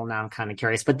like, okay, well, now I'm kind of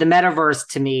curious. But the metaverse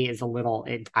to me is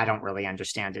I don't really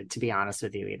understand it, to be honest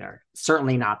with you either.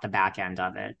 Certainly not the back end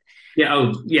of it. Yeah.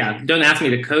 Oh, yeah. Don't ask me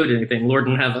to code anything, Lord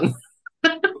in heaven.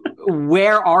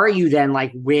 Where are you then,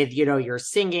 like with, your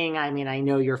singing? I mean, I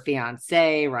know your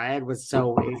fiance, right,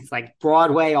 it's like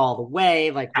Broadway all the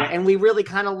way, like, and we really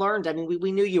kind of learned. I mean,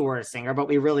 we knew you were a singer, but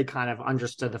we really kind of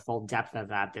understood the full depth of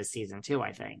that this season too,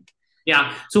 I think.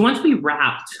 Yeah. So once we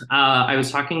wrapped, I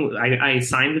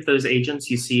signed with those agents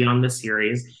you see on the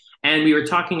series, and we were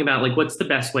talking about like, what's the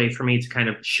best way for me to kind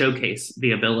of showcase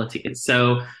the ability.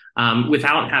 So because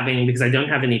I don't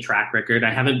have any track record,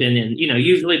 I haven't been in,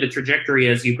 usually the trajectory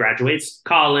is you graduate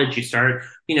college, you start,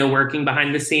 working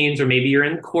behind the scenes, or maybe you're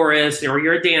in chorus or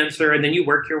you're a dancer, and then you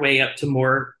work your way up to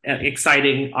more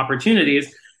exciting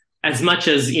opportunities. As much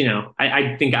as,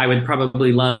 I think I would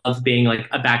probably love being like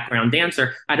a background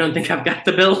dancer, I don't think I've got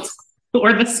the build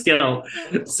or the skill.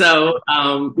 So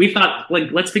we thought,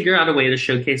 like, let's figure out a way to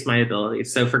showcase my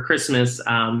abilities. So for Christmas,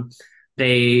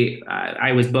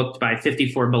 I was booked by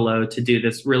 54 Below to do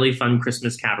this really fun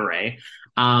Christmas cabaret,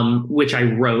 which I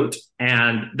wrote.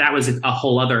 And that was a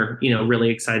whole other, really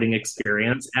exciting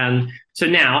experience. And so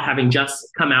now, having just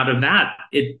come out of that,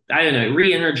 it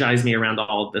re-energized me around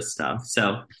all of this stuff.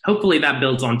 So hopefully that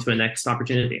builds onto a next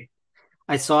opportunity.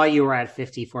 I saw you were at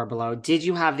 54 Below. Did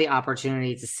you have the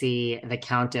opportunity to see the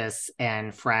Countess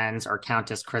and Friends or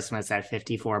Countess Christmas at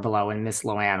 54 Below when Miss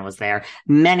Luann was there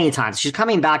many times? She's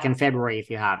coming back in February if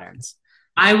you haven't.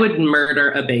 I would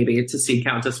murder a baby to see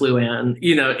Countess Luann,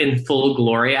 in full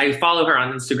glory. I follow her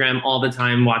on Instagram all the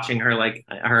time, watching her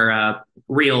her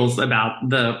reels about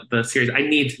the series. I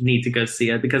need to go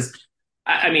see it because,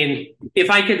 I mean, if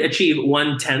I could achieve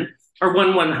 1/10 or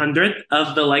 1/100th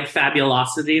of the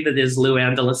fabulosity that is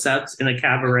Luann de Lesseps in a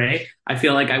cabaret, I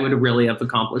feel like I would really have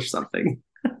accomplished something.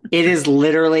 It is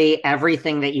literally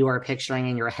everything that you are picturing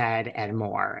in your head and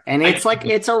more. And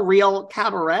it's a real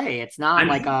cabaret. It's not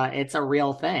it's a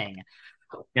real thing.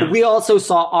 Yeah. We also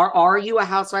saw, are you a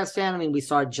Housewives fan? I mean, we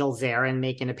saw Jill Zarin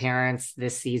make an appearance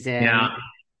this season. Yeah.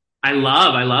 I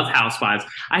love Housewives.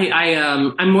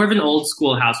 I'm more of an old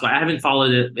school housewife. I haven't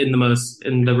followed it in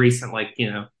the recent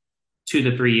 2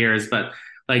 to 3 years, but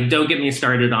don't get me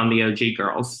started on the OG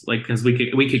girls, because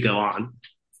we could go on.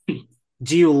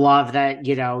 Do you love that,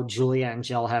 Julia and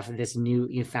Jill have this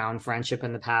you found friendship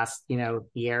in the past,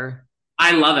 year?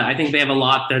 I love it. I think they have a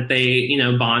lot that they,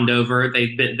 bond over.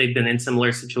 They've been in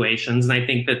similar situations, and I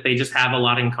think that they just have a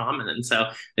lot in common. And so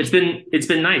it's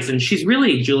been nice. And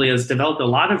Julia's developed a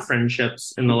lot of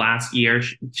friendships in the last year,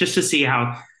 just to see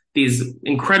how these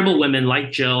incredible women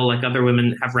like Jill, like other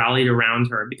women, have rallied around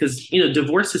her, because,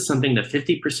 divorce is something that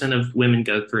 50% of women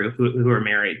go through who are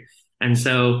married. And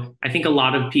so I think a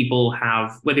lot of people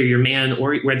have, whether you're a man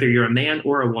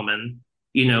or a woman,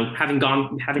 having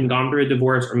gone through a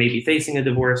divorce or maybe facing a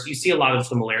divorce, you see a lot of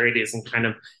similarities in kind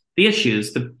of the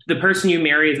issues. The person you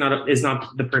marry is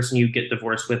not the person you get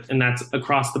divorced with, and that's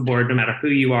across the board, no matter who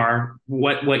you are,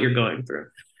 what you're going through.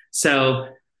 So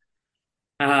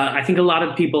I think a lot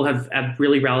of people have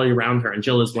really rallied around her, and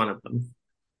Jill is one of them.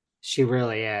 She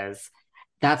really is.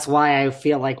 That's why I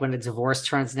feel like when a divorce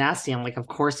turns nasty, I'm like, of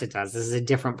course it does. This is a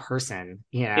different person,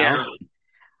 Yeah.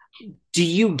 Do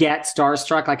you get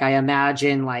starstruck? I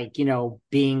imagine,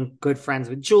 being good friends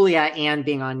with Julia and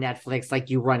being on Netflix,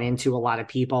 you run into a lot of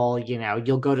people,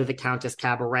 you'll go to the Countess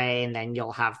Cabaret and then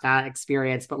you'll have that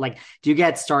experience. But do you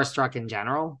get starstruck in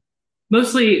general?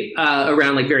 Mostly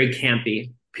around very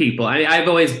campy people. I've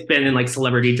always been in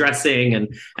celebrity dressing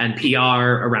and PR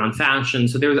around fashion.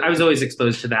 So I was always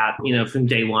exposed to that, from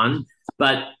day one.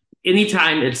 But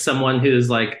anytime it's someone who's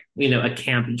a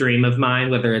camp dream of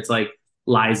mine, whether it's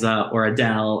Liza or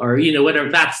Adele or, whatever,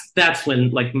 that's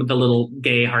when the little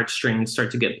gay heartstrings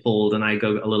start to get pulled and I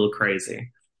go a little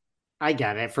crazy. I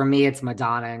get it. For me, it's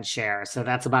Madonna and Cher. So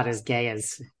that's about as gay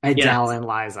as Adele and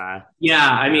Liza. Yeah.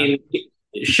 I mean,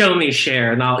 show me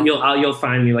Cher and you'll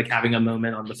find me having a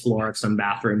moment on the floor of some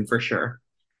bathroom for sure.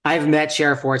 I've met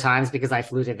Cher 4 times because I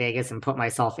flew to Vegas and put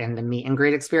myself in the meet and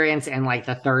greet experience. And like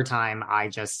the third time, I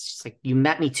just like, you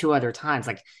met me 2 other times.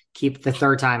 Like, keep the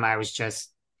third time, I was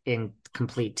just in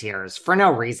complete tears for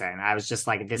no reason. I was just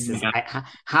like, this is, Yeah.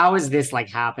 how is this like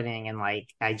happening? And like,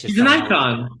 I just She's an don't know.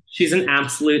 icon. She's an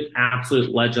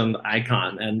absolute legend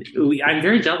icon. And I'm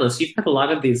very jealous. You've had a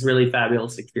lot of these really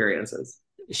fabulous experiences.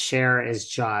 Cher is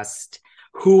just,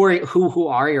 who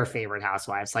are your favorite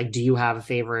housewives? Like, do you have a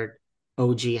favorite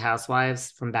OG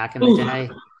housewives from back in the Ooh, day?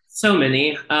 so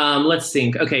many. Let's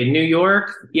think. Okay, New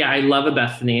York. Yeah, I love a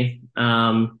Bethany.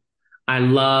 I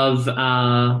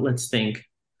love. Let's think.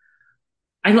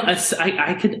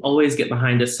 I could always get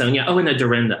behind a Sonia. Oh, and a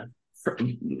Dorinda.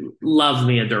 Love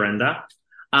me a Dorinda.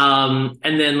 And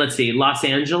then let's see, Los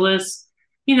Angeles.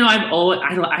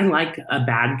 I like a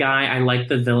bad guy. I like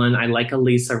the villain. I like a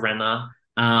Lisa Rinna.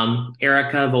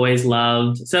 Erica I've always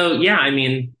loved. So yeah, I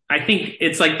mean, I think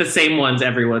it's like the same ones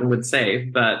everyone would say,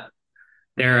 but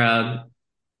they're uh,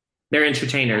 they're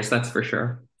entertainers, that's for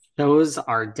sure. Those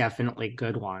are definitely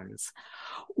good ones.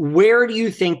 Where do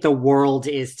you think the world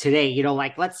is today?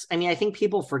 Like, I mean, I think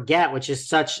people forget, which is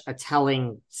such a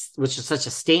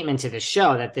statement to the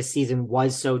show, that this season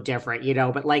was so different,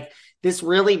 but like, this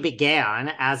really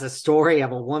began as a story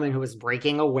of a woman who was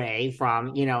breaking away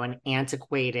from, an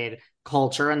antiquated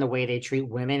culture and the way they treat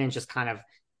women, and just kind of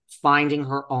finding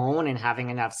her own and having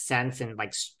enough sense and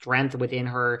like strength within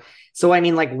her. So, I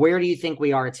mean, like, where do you think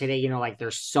we are today? Like,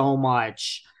 there's so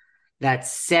much that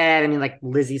said. I mean, like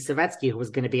Lizzie Savetsky, who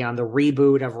was going to be on the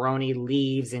reboot of Roni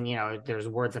leaves, and there's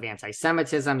words of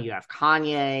anti-Semitism. You have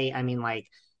Kanye. I mean, like,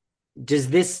 does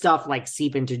this stuff like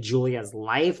seep into Julia's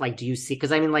life? Like, do you see?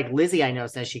 Because I mean, like Lizzie, I know,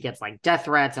 says she gets like death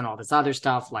threats and all this other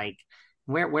stuff. Like,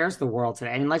 where's the world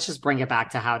today? I mean, let's just bring it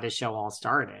back to how this show all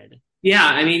started. Yeah,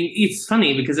 I mean, it's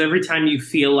funny because every time you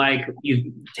feel like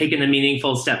you've taken a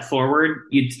meaningful step forward,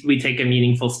 we take a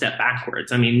meaningful step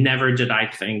backwards. I mean, never did I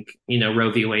think,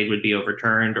 Roe v. Wade would be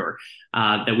overturned, or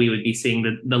that we would be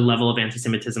seeing the level of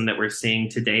anti-Semitism that we're seeing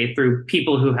today through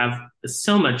people who have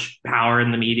so much power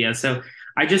in the media. So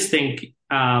I just think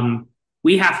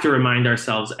we have to remind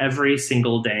ourselves every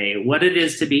single day what it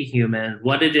is to be human,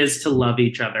 what it is to love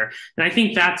each other. And I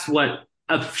think that's what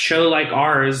a show like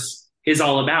ours is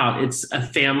all about. It's a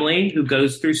family who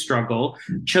goes through struggle,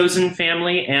 chosen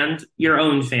family and your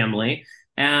own family.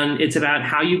 And it's about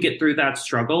how you get through that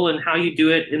struggle and how you do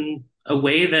it in a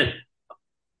way that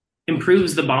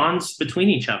improves the bonds between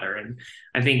each other. And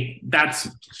I think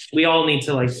we all need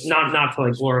to like, not to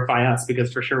like glorify us,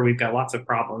 because for sure we've got lots of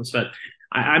problems, but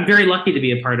I'm very lucky to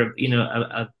be a part of,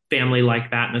 a family like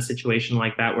that, in a situation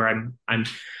like that, where I'm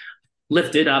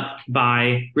lifted up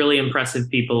by really impressive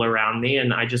people around me.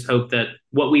 And I just hope that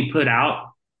what we put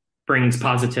out brings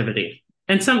positivity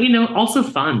and some, also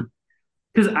fun.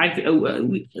 Because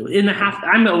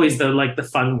I'm always the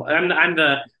fun. I'm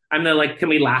the like, can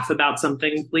we laugh about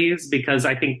something, please? Because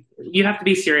I think you have to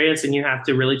be serious and you have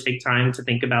to really take time to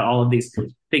think about all of these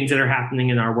things that are happening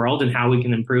in our world and how we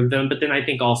can improve them. But then I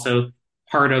think also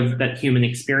part of that human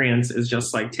experience is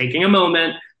just like taking a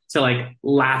moment to like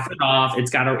laugh it off.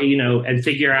 It's got to, and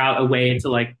figure out a way to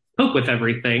like cope with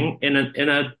everything in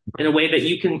a way that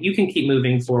you can keep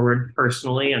moving forward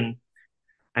personally, and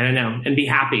I don't know, and be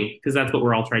happy, because that's what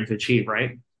we're all trying to achieve,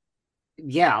 right?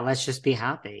 Yeah, let's just be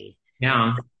happy.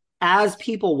 Yeah. As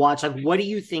people watch, like, what do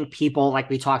you think people, like,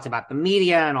 we talked about the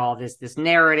media and all this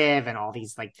narrative and all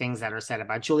these like things that are said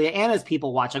about Julia, and as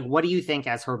people watch, like, what do you think,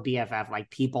 as her BFF, like,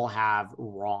 people have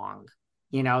wrong?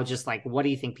 Just like, what do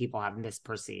you think people have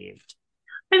misperceived?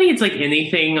 I think it's like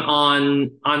anything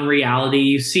on reality.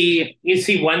 You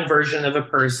see one version of a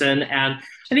person, and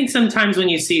I think sometimes when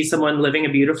you see someone living a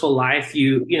beautiful life,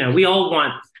 we all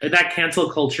want that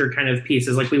cancel culture kind of piece,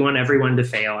 is like we want everyone to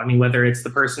fail. I mean, whether it's the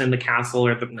person in the castle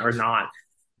or not.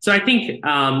 So I think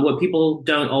what people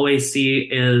don't always see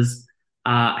is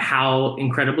how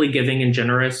incredibly giving and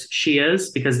generous she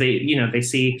is, because they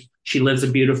see she lives a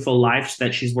beautiful life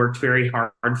that she's worked very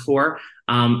hard for.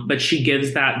 But she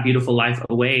gives that beautiful life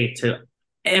away to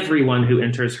everyone who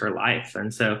enters her life.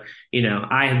 And so,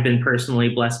 I have been personally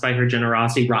blessed by her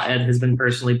generosity. Raed has been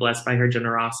personally blessed by her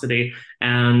generosity.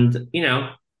 And,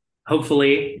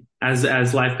 hopefully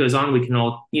as life goes on, we can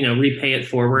all, repay it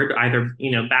forward, either,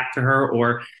 back to her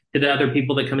or to the other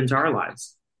people that come into our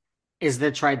lives. Is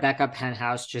the Tribeca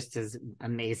penthouse just as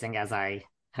amazing as I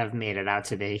have made it out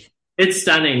to be? It's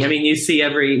stunning. I mean, you see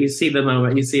the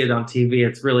moment, you see it on TV.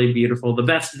 It's really beautiful. The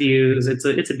best views. It's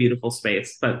a beautiful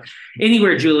space. But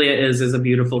anywhere Julia is a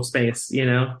beautiful space.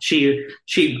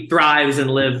 She thrives and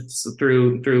lives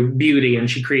through beauty, and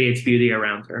she creates beauty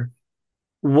around her.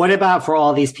 What about for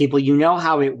all these people? You know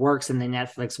how it works in the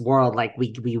Netflix world. Like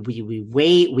we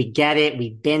wait, we get it,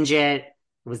 we binge it.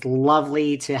 It was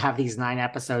lovely to have these 9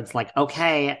 episodes. Like,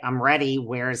 okay, I'm ready.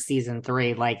 Where's season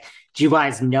 3? Like, do you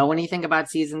guys know anything about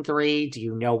season 3? Do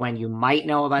you know when you might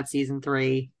know about season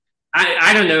 3?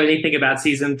 I don't know anything about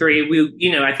season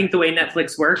 3. I think the way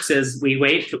Netflix works is we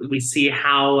wait, we see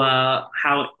how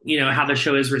the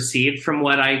show is received. From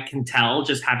what I can tell,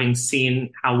 just having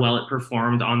seen how well it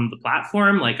performed on the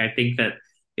platform, like I think that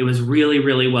it was really,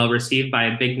 really well received by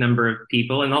a big number of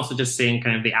people, and also just seeing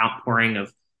kind of the outpouring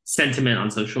of sentiment on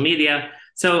social media.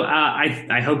 So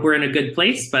I hope we're in a good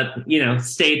place, but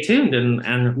stay tuned,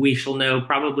 and we shall know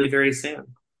probably very soon.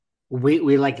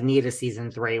 We like need a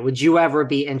season 3. Would you ever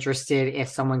be interested if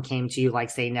someone came to you, like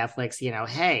say Netflix,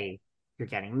 hey, you're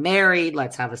getting married,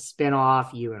 let's have a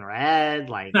spinoff, you and Red?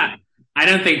 Like, I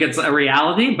don't think it's a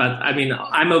reality, but I mean,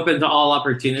 I'm open to all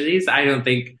opportunities. I don't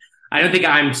think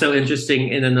I'm so interesting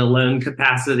in an alone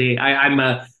capacity.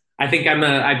 I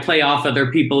play off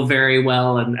other people very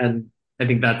well, and I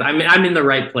think that I'm in the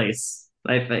right place,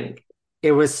 I think.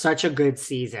 It was such a good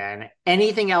season.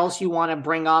 Anything else you want to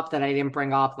bring up that I didn't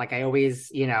bring up? Like I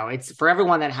always, it's for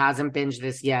everyone that hasn't binged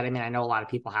this yet. I mean, I know a lot of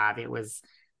people have. It was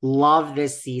love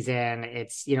this season.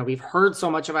 It's, we've heard so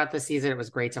much about this season. It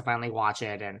was great to finally watch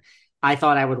it. And I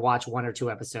thought I would watch 1 or 2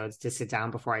 episodes to sit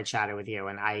down before I chatted with you.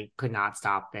 And I could not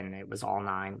stop. And it was all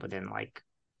 9 within like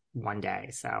one day.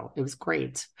 So it was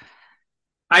great.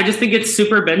 I just think it's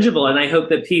super bingeable, and I hope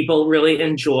that people really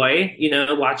enjoy,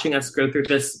 watching us go through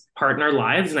this part in our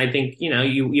lives. And I think,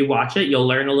 you watch it, you'll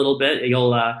learn a little bit,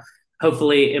 you'll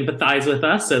hopefully empathize with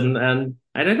us, and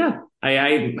I don't know.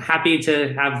 I'm happy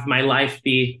to have my life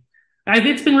be.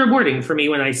 It's been rewarding for me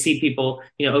when I see people,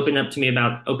 open up to me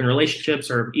about open relationships,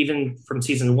 or even from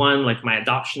season 1, like my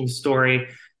adoption story.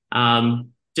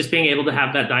 Just being able to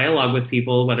have that dialogue with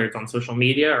people, whether it's on social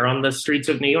media or on the streets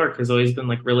of New York, has always been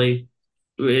like really.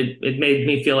 It made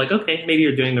me feel like, okay, maybe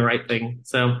you're doing the right thing.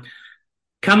 So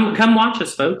come watch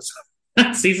us, folks.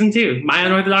 Season 2, My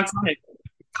Unorthodox Life.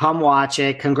 Come watch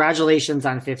it. Congratulations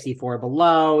on 54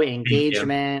 Below,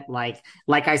 engagement. Like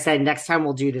I said, next time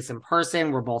we'll do this in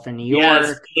person. We're both in New York.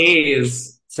 Yes,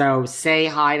 please. So say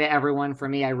hi to everyone for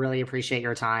me. I really appreciate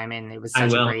your time, and it was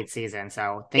such a great season.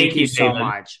 So thank you so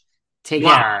much. Take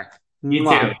care. You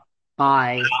too.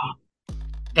 Bye.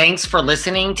 Thanks for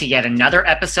listening to yet another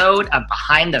episode of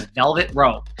Behind the Velvet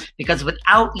Rope. Because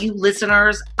without you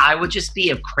listeners, I would just be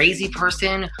a crazy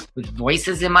person with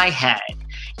voices in my head.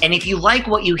 And if you like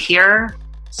what you hear,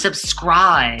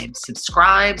 subscribe on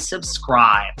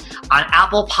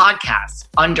Apple Podcasts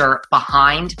under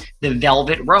Behind the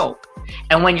Velvet Rope.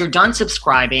 And when you're done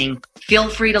subscribing, feel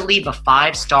free to leave a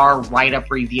 5-star write-up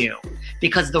review,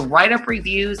 because the write-up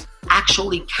reviews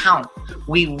actually count.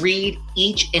 We read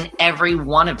each and every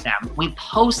one of them. We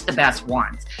post the best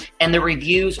ones, and the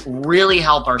reviews really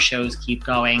help our shows keep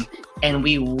going. And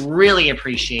we really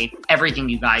appreciate everything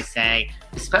you guys say,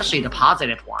 especially the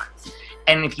positive ones.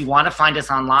 And if you want to find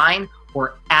us online,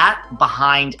 we're at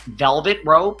Behind Velvet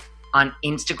Rope on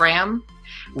Instagram.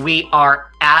 We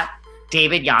are at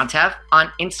David Yontef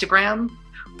on Instagram.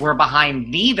 We're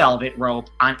Behind the Velvet Rope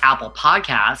on Apple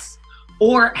Podcasts.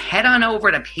 Or head on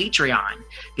over to Patreon,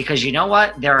 because you know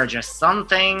what? There are just some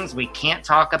things we can't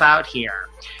talk about here.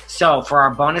 So for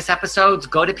our bonus episodes,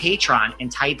 go to Patreon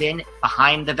and type in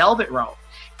Behind the Velvet Rope.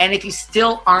 And if you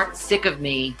still aren't sick of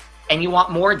me and you want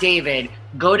more David,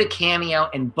 go to Cameo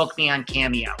and book me on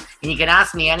Cameo. And you can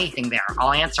ask me anything there.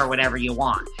 I'll answer whatever you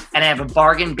want. And I have a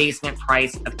bargain basement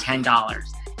price of $10.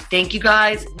 Thank you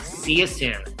guys. See you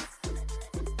soon.